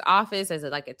Veer's office as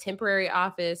a temporary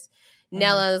office.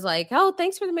 Nella is like, oh,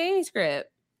 thanks for the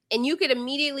manuscript. And you could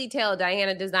immediately tell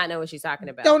Diana does not know what she's talking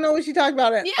about. Don't know what she's talking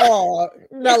about at all.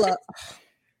 Nella.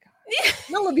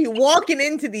 Nella be walking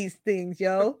into these things,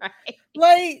 yo. Right.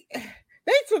 Like,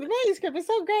 thanks for the manuscript. It's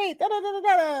so great.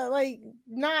 Like,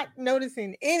 not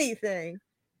noticing anything.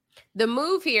 The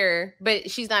move here, but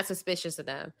she's not suspicious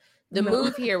enough. The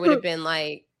move here would have been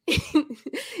like,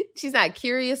 she's not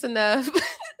curious enough,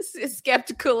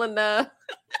 skeptical enough.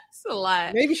 It's a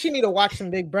lot. Maybe she need to watch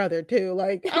some Big Brother too.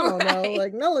 Like, I don't know.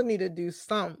 Like, Nella need to do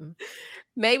something.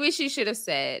 Maybe she should have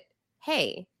said,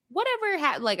 hey, whatever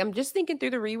happened, I'm just thinking through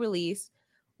the re-release,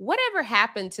 whatever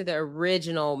happened to the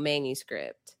original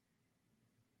manuscript?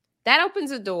 That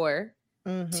opens a door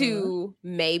to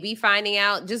maybe finding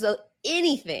out just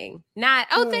anything. Not,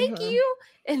 thank you.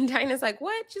 And Diana's like,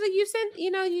 what? She's like, you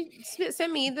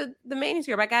sent me the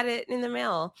manuscript. I got it in the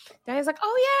mail. Diana's like,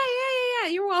 oh, yeah.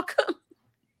 You're welcome.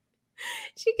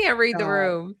 She can't read the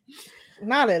room.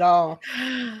 Not at all.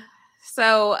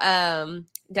 So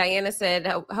Diana said,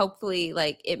 hopefully,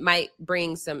 it might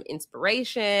bring some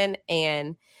inspiration.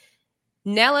 And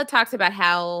Nella talks about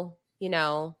how,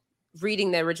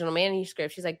 reading the original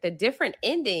manuscript, she's like, the different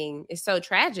ending is so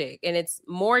tragic and it's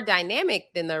more dynamic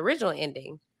than the original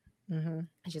ending. And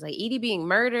she's like, Edie being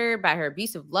murdered by her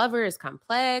abusive lover is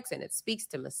complex and it speaks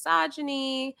to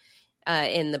misogyny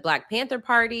in the Black Panther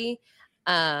Party.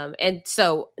 And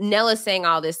so Nella's saying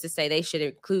all this to say they should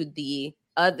include the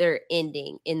other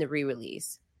ending in the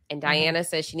re-release. And Diana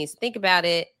says she needs to think about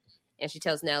it. And she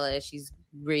tells Nella she's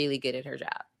really good at her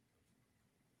job.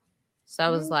 So I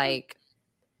was like,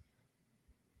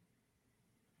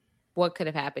 what could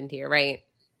have happened here, right?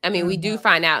 I mean, we do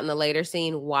find out in the later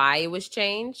scene why it was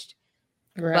changed,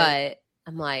 but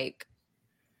I'm like,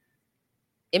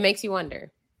 it makes you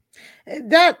wonder.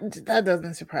 That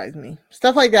doesn't surprise me.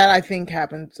 Stuff like that, I think,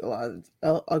 happens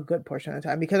a good portion of the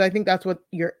time, because I think that's what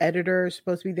your editor is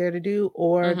supposed to be there to do,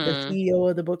 or the CEO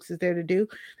of the books is there to do.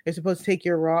 They're supposed to take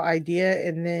your raw idea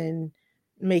and then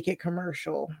make it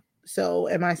commercial. So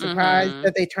am I surprised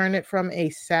that they turn it from a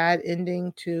sad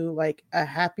ending to like a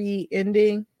happy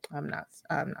ending? I'm not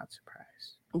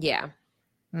surprised. Yeah.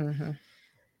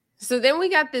 So then we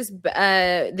got the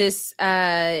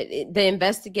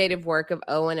investigative work of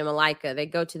Owen and Malika. They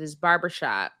go to this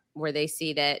barbershop where they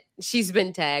see that she's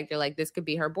been tagged. They're like, this could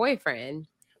be her boyfriend.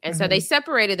 And so they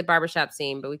separated the barbershop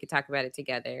scene, but we could talk about it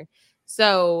together.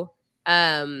 So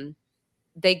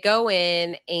they go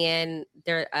in and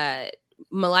they're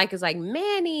Malika's like,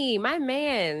 Manny, my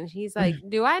man. He's like,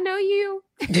 do I know you?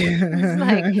 He's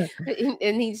like,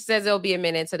 and he says it'll be a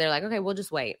minute. So they're like, okay, we'll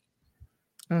just wait.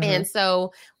 And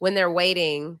so when they're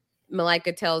waiting,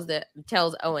 Malika tells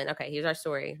Owen, okay, here's our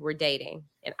story. We're dating,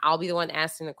 and I'll be the one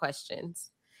asking the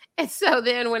questions. And so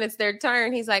then when it's their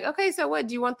turn, he's like, okay, so what?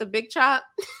 Do you want the big chop?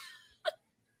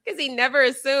 Because he never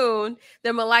assumed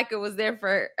that Malika was there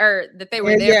or that they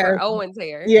were there for Owen's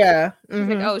hair. Yeah. He's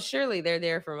like, oh, surely they're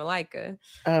there for Malika.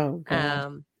 Oh,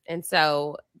 God. And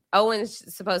so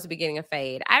Owen's supposed to be getting a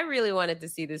fade. I really wanted to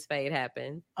see this fade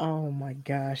happen. Oh my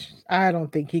gosh. I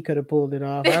don't think he could have pulled it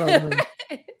off. I don't know.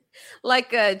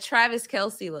 Like a Travis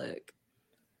Kelce look.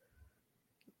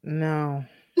 No.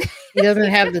 He doesn't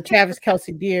have the Travis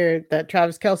Kelce beard that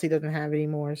Travis Kelce doesn't have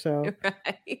anymore. So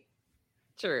right.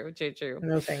 True.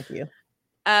 No, thank you.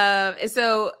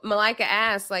 So Malika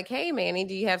asked, like, hey, Manny,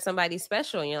 do you have somebody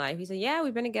special in your life? He said, yeah,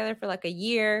 we've been together for like a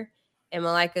year. And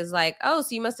Malika's like, oh,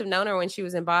 so you must have known her when she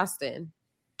was in Boston.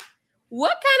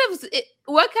 What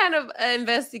kind of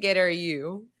investigator are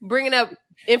you? Bringing up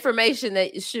information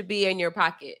that should be in your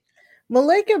pocket.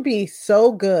 Malika be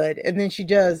so good, and then she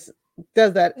just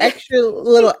does that extra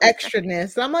little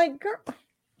extraness. I'm like, girl.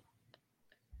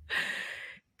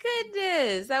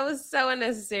 Goodness, that was so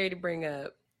unnecessary to bring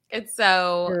up. And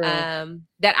so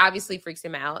that obviously freaks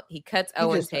him out. He cuts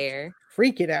Owen's hair.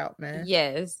 Freak it out, man.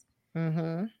 Yes.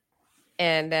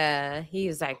 And he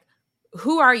is like,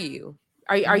 who are you?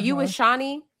 Are you with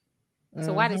Shawnee?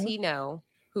 So why does he know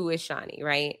who is Shawnee,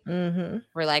 right?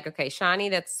 We're like, okay, Shawnee,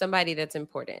 that's somebody that's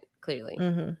important,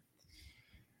 clearly.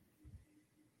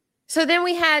 So then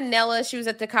we had Nella. She was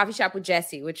at the coffee shop with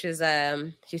Jesse, which is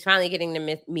she's finally getting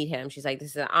to meet him. She's like,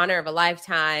 this is an honor of a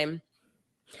lifetime.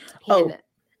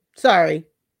 Sorry.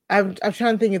 I'm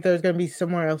trying to think if there's going to be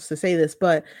somewhere else to say this,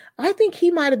 but I think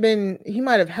he might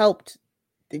have helped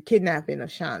the kidnapping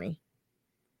of Shawnee.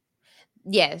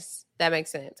 Yes, that makes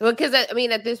sense. Well, because I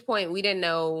mean, at this point, we didn't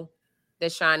know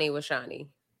that Shawnee was Shawnee.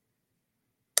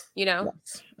 You know?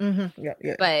 Yes.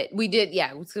 Yeah. But we did,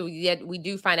 yeah. So we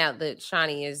do find out that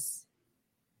Shawnee is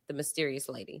the mysterious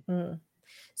lady.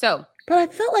 So, but I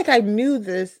felt like I knew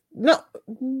this. No,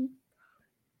 because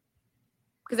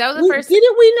that was the first.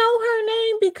 Didn't we know her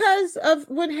name because of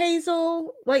when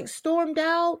Hazel like stormed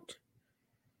out?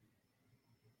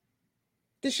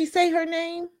 Did she say her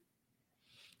name?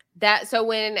 So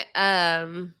when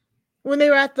they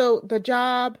were at the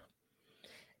job,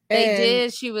 they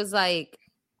did. She's like,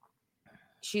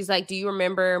 do you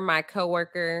remember my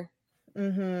coworker?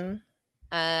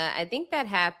 I think that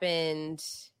happened.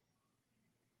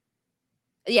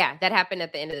 Yeah, that happened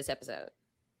at the end of this episode.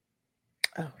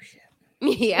 Oh shit.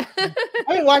 Yeah. I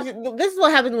mean, watch it. This is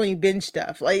what happens when you binge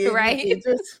stuff. Like, right? It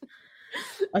just.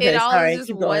 Okay, it all is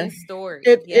just one story.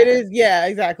 It is, yeah,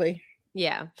 exactly.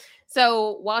 Yeah.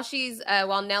 So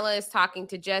while Nella is talking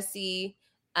to Jesse,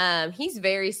 he's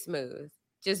very smooth,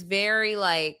 just very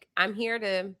like, I'm here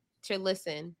to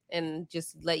listen and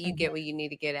just let you get what you need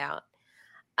to get out.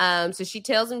 So she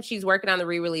tells him she's working on the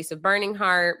re-release of Burning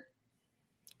Heart.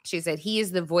 She said he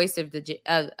is the voice of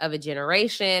a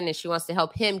generation, and she wants to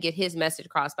help him get his message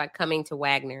across by coming to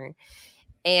Wagner.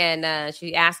 And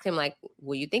she asked him, like,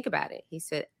 will you think about it? He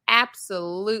said,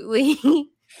 absolutely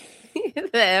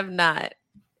have not.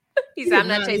 He said, I'm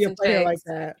not chasing checks. Like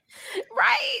that.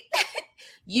 Right.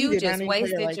 You just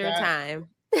wasted like your time.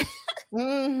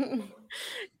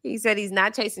 He said he's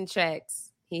not chasing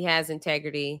checks. He has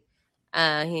integrity.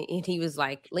 He was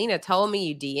like, Lena told me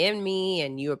you DM'd me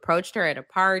and you approached her at a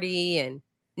party, and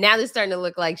now they're starting to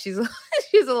look like she's a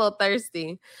little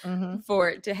thirsty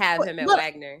to have him at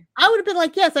Wagner. I would have been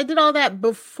like, yes, I did all that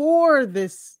before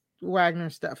this Wagner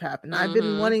stuff happened. I've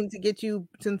been wanting to get you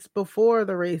since before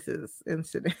the racist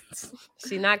incidents.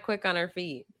 She's not quick on her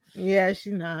feet. Yeah,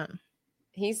 she's not.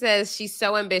 He says she's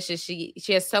so ambitious. She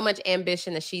has so much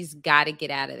ambition that she's got to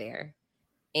get out of there.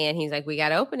 And he's like, we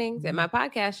got openings at my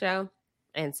podcast show.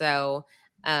 And so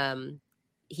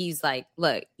he's like,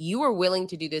 look, you were willing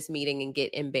to do this meeting and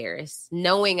get embarrassed,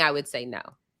 knowing I would say no.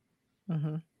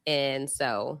 Mm-hmm. And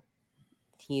so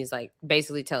he's like,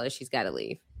 basically tell her she's got to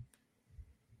leave.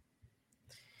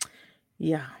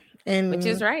 Yeah. And which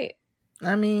is right.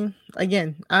 I mean,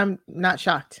 again, I'm not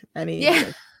shocked.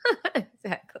 Yeah,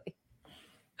 exactly.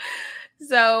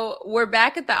 So we're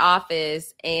back at the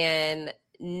office and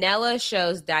Nella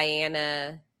shows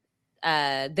Diana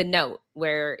the note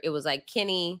where it was like,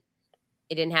 Kenny,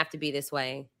 it didn't have to be this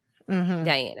way. Mm-hmm.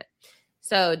 Diana.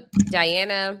 So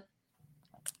Diana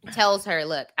tells her,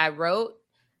 look, I wrote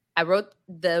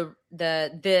the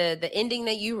ending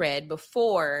that you read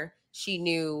before she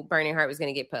knew Burning Heart was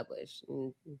going to get published.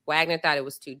 And Wagner thought it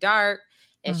was too dark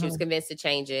and she was convinced to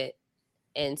change it.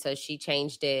 And so she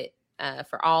changed it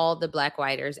for all the Black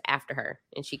Whiters after her.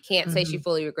 And she can't say she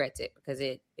fully regrets it because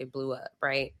it blew up,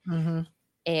 right? Mm-hmm.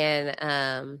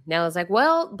 And Nella's like,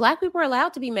 well, Black people are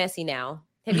allowed to be messy now.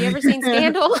 Have you ever seen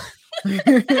Scandal? She's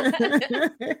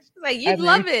like, you'd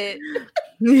love it.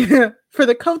 Yeah, for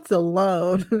the coats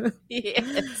alone.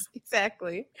 Yes,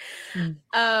 exactly.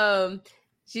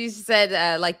 She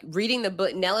said, like, reading the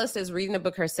book, Nella says reading the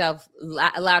book herself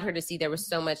allowed her to see there was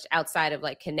so much outside of,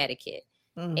 like, Connecticut.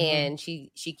 Mm-hmm. And she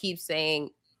keeps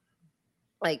saying,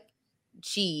 like,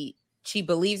 she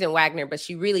believes in Wagner, but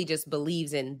she really just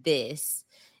believes in this.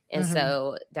 And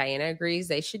so Diana agrees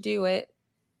they should do it.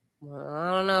 Well,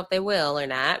 I don't know if they will or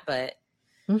not, but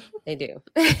they do.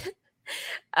 But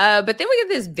then we get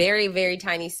this very, very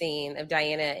tiny scene of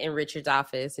Diana in Richard's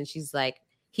office. And he's like,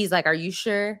 are you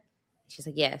sure? She's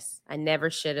like, yes, I never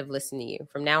should have listened to you.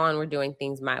 From now on, we're doing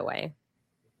things my way.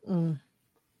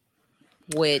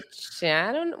 Which,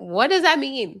 what does that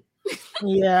mean?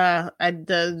 Yeah, I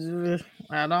don't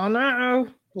know.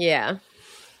 Yeah.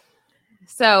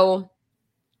 So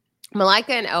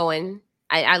Malika and Owen,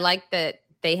 I like that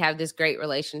they have this great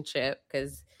relationship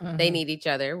because they need each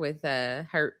other with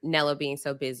her Nella being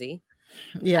so busy.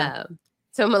 Yeah.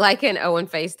 So Malika and Owen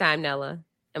FaceTime Nella,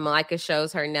 and Malika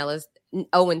shows her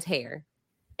Owen's hair,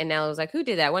 and Nella was like, "Who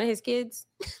did that? One of his kids?"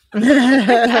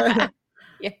 Yeah.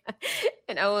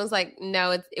 And Owen's like,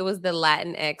 "No, it was the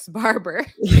Latinx barber."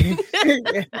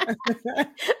 Malika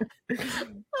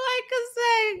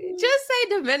say, "Just say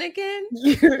Dominican."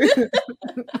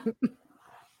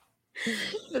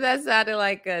 But that sounded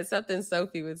like something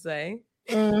Sophie would say.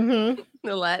 The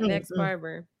Latinx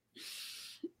barber.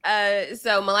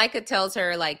 So Malika tells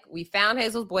her, like, we found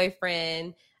Hazel's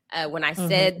boyfriend. When I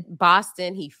said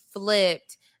Boston, he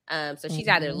flipped. So she's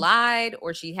either lied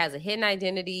or she has a hidden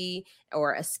identity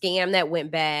or a scam that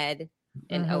went bad.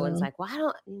 And Owen's like, well,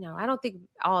 I don't think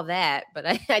all that, but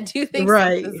I do think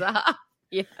something's off.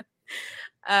 Yeah.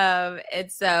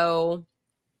 And so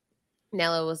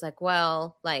Nella was like,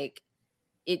 well,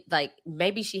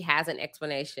 maybe she has an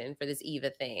explanation for this Eva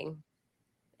thing.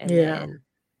 And then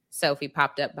Sophie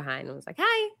popped up behind and was like,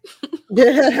 hi.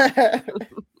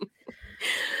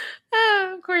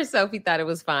 Of course, Sophie thought it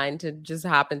was fine to just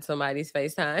hop in somebody's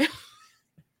FaceTime.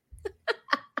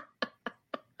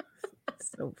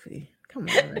 Sophie, come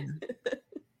on.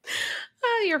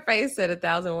 Your face said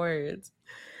 1,000 words.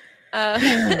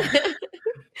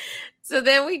 So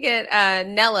then we get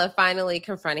Nella finally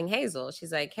confronting Hazel.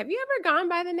 She's like, have you ever gone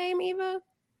by the name Eva?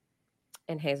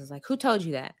 And Hazel's like, who told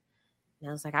you that? And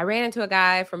I was like, I ran into a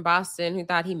guy from Boston who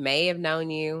thought he may have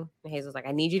known you. And Hazel's like,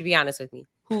 I need you to be honest with me.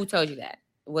 Who told you that?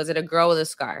 Was it a girl with a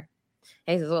scar?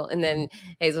 And then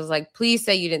Hazel's like, please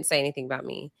say you didn't say anything about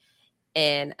me.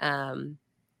 And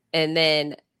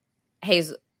then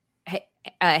Hazel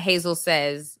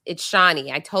says, it's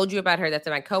Shawnee. I told you about her. That's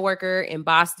my coworker in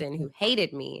Boston who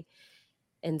hated me.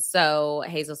 And so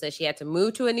Hazel says she had to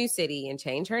move to a new city and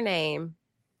change her name.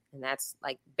 And that's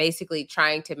like basically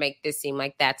trying to make this seem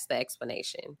like that's the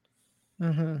explanation.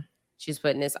 She's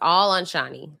putting this all on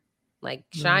Shawnee. Like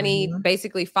Shawnee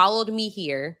basically followed me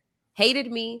here,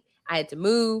 hated me. I had to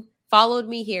move, followed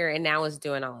me here, and now is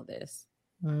doing all of this.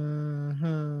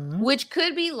 Which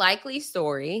could be likely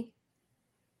story,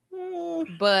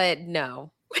 but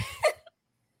no.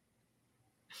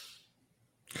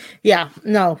 Yeah,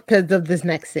 no, because of this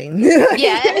next scene.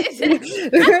 Yeah.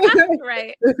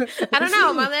 Right. I don't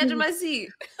know. I'm on the edge of my seat.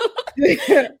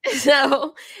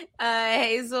 So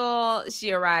Hazel,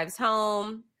 she arrives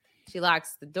home. She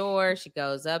locks the door. She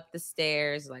goes up the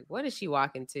stairs. Like, what is she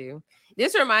walking to?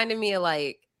 This reminded me of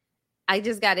like I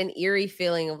just got an eerie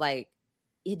feeling of like,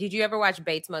 did you ever watch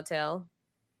Bates Motel?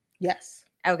 Yes.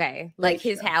 Okay. Like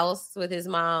his house with his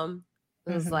mom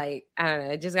was like, I don't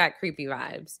know, it just got creepy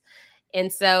vibes.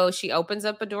 And so she opens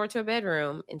up a door to a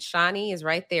bedroom and Shawnee is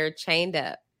right there chained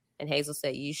up. And Hazel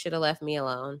said, you should have left me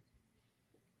alone.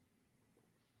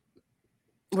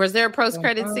 Was there a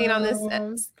post-credit scene on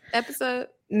this episode?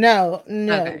 No,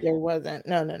 okay. There wasn't.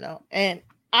 No. And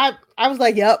I was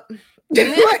like, yep.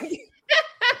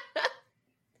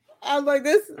 I was like,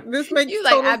 this makes you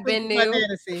like I've been new.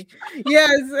 Fantasy.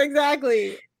 Yes,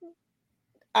 exactly.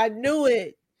 I knew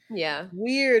it. Yeah.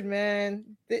 Weird, man.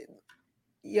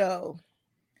 Yo.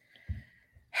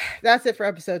 That's it for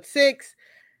episode 6.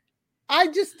 I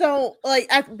just don't like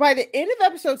by the end of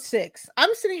episode 6,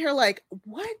 I'm sitting here like,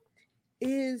 what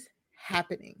is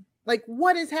happening? Like,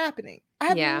 what is happening?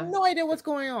 I have no idea what's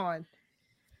going on.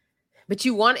 But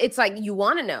you want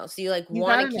to know. So you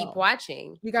want to keep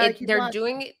watching. You gotta keep they're watching.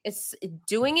 doing it. It's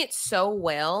doing it so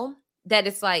well that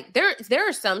it's like there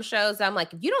are some shows I'm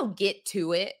like, if you don't get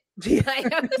to it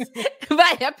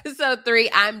by episode 3,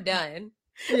 I'm done.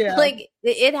 Yeah. Like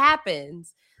it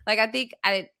happens. Like I think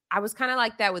I was kind of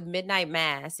like that with Midnight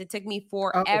Mass. It took me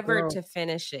forever to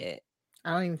finish it.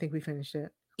 I don't even think we finished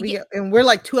it. And we're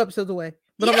like 2 episodes away.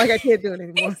 But I'm like, I can't do it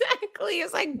anymore. Exactly.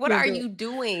 It's like, what are you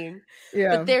doing?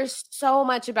 Yeah. But there's so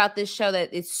much about this show that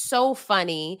it's so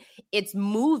funny. It's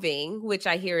moving, which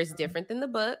I hear is different than the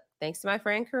book. Thanks to my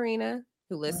friend Karina,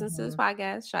 who listens to this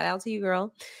podcast. Shout out to you,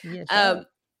 girl. Yeah,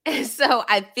 so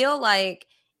I feel like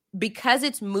because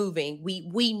it's moving,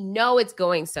 we know it's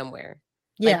going somewhere.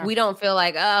 Yeah. Like we don't feel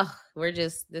like, oh,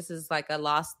 this is like a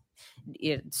lost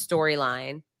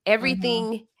storyline.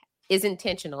 Everything is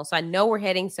intentional. So I know we're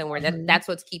heading somewhere. That's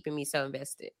what's keeping me so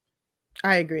invested.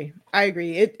 I agree.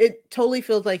 It totally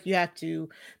feels like you have to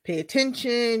pay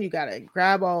attention. You got to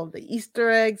grab all of the Easter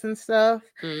eggs and stuff.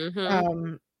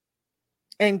 And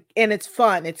it's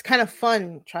fun. It's kind of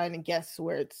fun trying to guess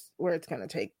where it's going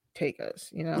to take us,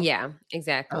 you know? Yeah,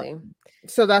 exactly.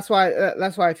 So that's why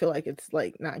I feel like it's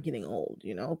like not getting old,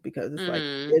 you know, because it's like,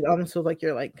 it almost feels like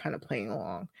you're like kind of playing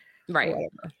along. Right.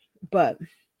 But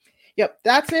yep,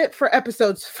 that's it for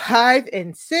episodes 5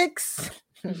 and 6.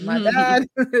 My bad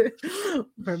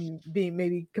for being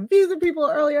maybe confusing people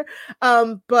earlier.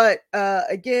 But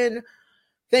again,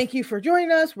 thank you for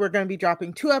joining us. We're going to be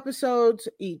dropping 2 episodes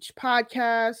each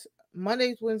podcast,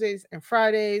 Mondays, Wednesdays, and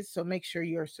Fridays. So make sure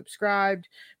you're subscribed.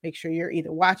 Make sure you're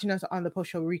either watching us on the Post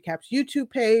Show Recaps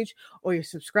YouTube page, or you're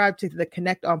subscribed to the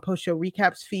Connect on Post Show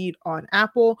Recaps feed on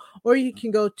Apple, or you can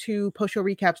go to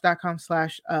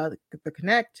postshowrecaps.com/the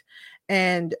Connect,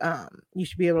 and you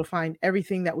should be able to find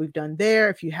everything that we've done there.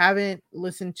 If you haven't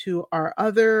listened to our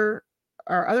other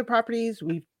properties,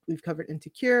 we've covered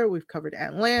Insecure, we've covered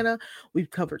Atlanta, we've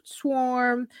covered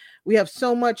Swarm. We have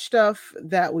so much stuff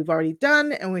that we've already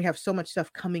done, and we have so much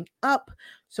stuff coming up.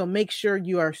 So make sure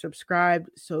you are subscribed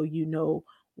so you know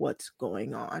what's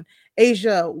going on.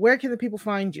 Asia, where can the people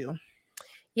find you?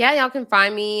 Yeah, y'all can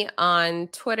find me on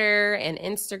Twitter and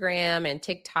Instagram and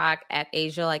TikTok at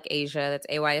Asia Like Asia. That's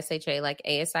AYSHA like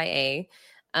ASIA.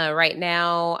 Right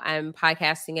now, I'm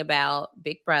podcasting about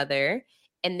Big Brother.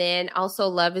 And then also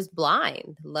Love is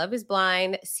Blind. Love is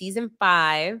Blind, season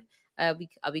 5.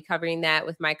 I'll be covering that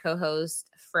with my co-host,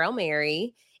 Frel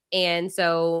Mary. And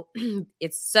so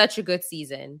it's such a good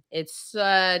season. It's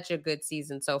such a good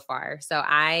season so far. So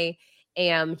I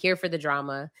am here for the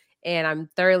drama, and I'm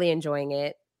thoroughly enjoying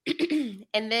it.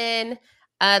 And then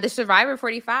the Survivor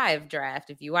 45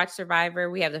 draft. If you watch Survivor,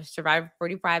 we have the Survivor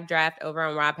 45 draft over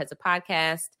on Rob Has a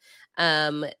Podcast.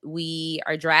 We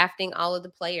are drafting all of the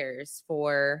players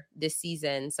for this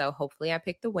season, so hopefully I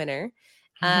pick the winner.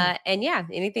 And yeah,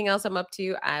 anything else I'm up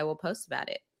to, I will post about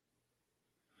it.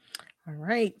 All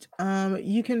right.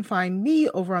 You can find me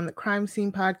over on the Crime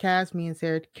Scene podcast, me and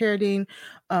Sarah Carradine.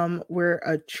 We're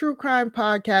a true crime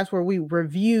podcast where we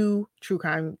review true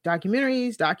crime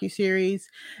documentaries, docuseries,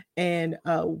 and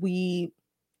we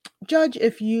judge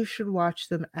if you should watch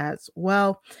them as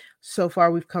well. So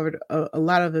far, we've covered a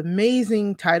lot of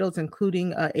amazing titles,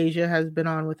 including Asia has been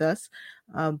on with us.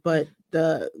 But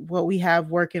what we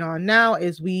have working on now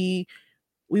is we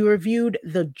reviewed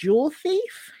The Jewel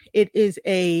Thief. It is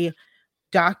a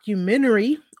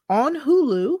documentary on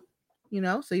Hulu, you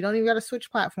know, so you don't even got to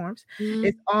switch platforms.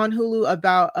 It's on Hulu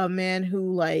about a man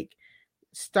who like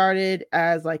started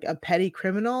as like a petty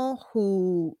criminal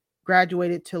who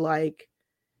graduated to like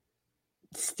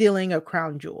stealing a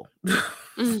crown jewel.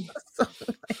 So,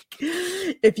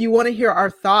 like, If you want to hear our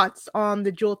thoughts on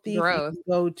the Jewel Thief, you can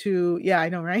go to, I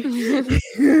know, right? You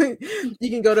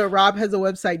can go to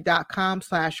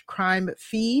robhasawebsite.com/crime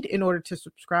feed in order to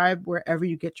subscribe wherever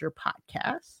you get your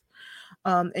podcasts.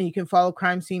 And you can follow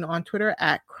Crime Scene on Twitter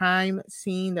at Crime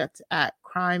Scene. That's at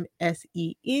Crime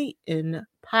SEEN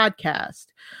podcast.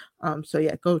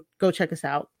 Go check us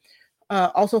out.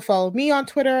 Also follow me on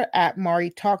Twitter at Mari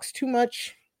Talks Too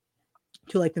Much,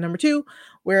 to like the number 2,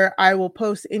 where I will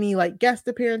post any like guest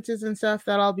appearances and stuff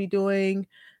that I'll be doing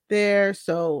there.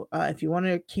 So if you want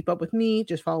to keep up with me,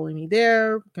 just follow me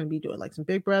there. I'm gonna be doing like some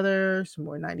Big Brother, some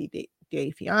more 90 Day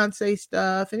Fiance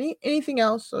stuff, and anything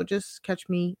else. So just catch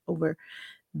me over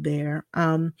there.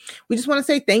 We just want to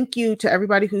say thank you to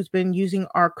everybody who's been using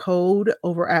our code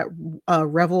over at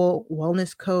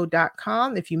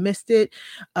revelwellnesscode.com. If you missed it,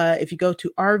 if you go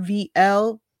to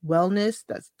RVL Wellness,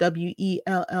 that's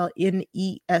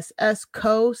WELLNESS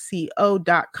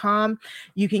co.com,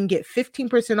 you can get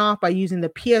 15% off by using the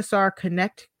PSR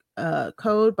Connect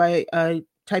code by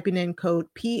typing in code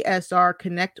PSR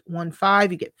Connect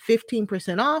 15. You get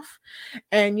 15% off,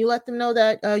 and you let them know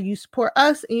that you support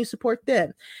us and you support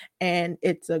them. And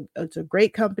it's a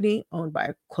great company owned by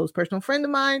a close personal friend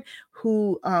of mine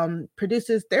who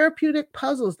produces therapeutic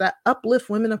puzzles that uplift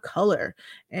women of color.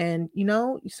 And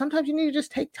sometimes you need to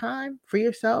just take time for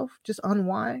yourself, just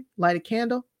unwind, light a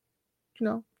candle,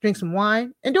 drink some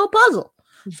wine, and do a puzzle.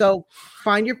 So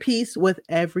find your peace with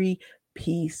every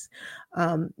piece.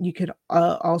 You could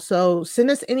also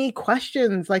send us any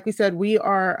questions. Like we said, we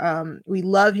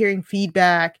love hearing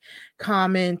feedback,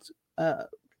 comments,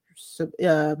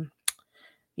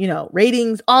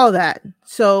 ratings, all of that.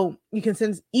 So you can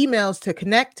send emails to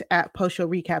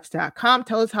connect@postshowrecaps.com.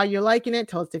 Tell us how you're liking it.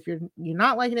 Tell us if you're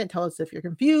not liking it. Tell us if you're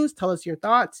confused. Tell us your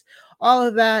thoughts, all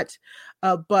of that.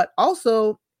 But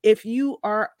also, if you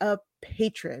are a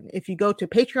patron, if you go to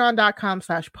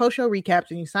patreon.com/postshowrecaps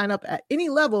and you sign up at any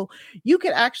level, you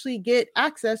can actually get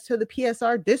access to the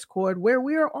PSR Discord, where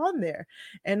we are on there.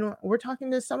 And we're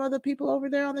talking to some of the people over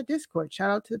there on the Discord.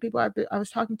 Shout out to the people I was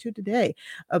talking to today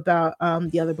about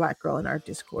the other Black girl in our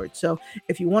Discord. So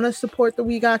if you want to support the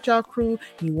We Got Y'all crew,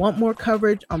 you want more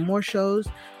coverage on more shows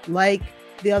like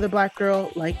The Other Black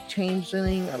Girl, like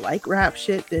Changeling, or like Rap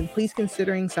Shit, then please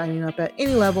considering signing up at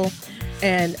any level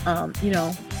and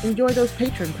enjoy those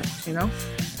patron perks.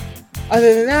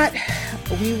 Other than that,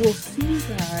 we will see you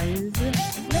guys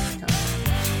next time.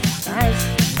 Bye.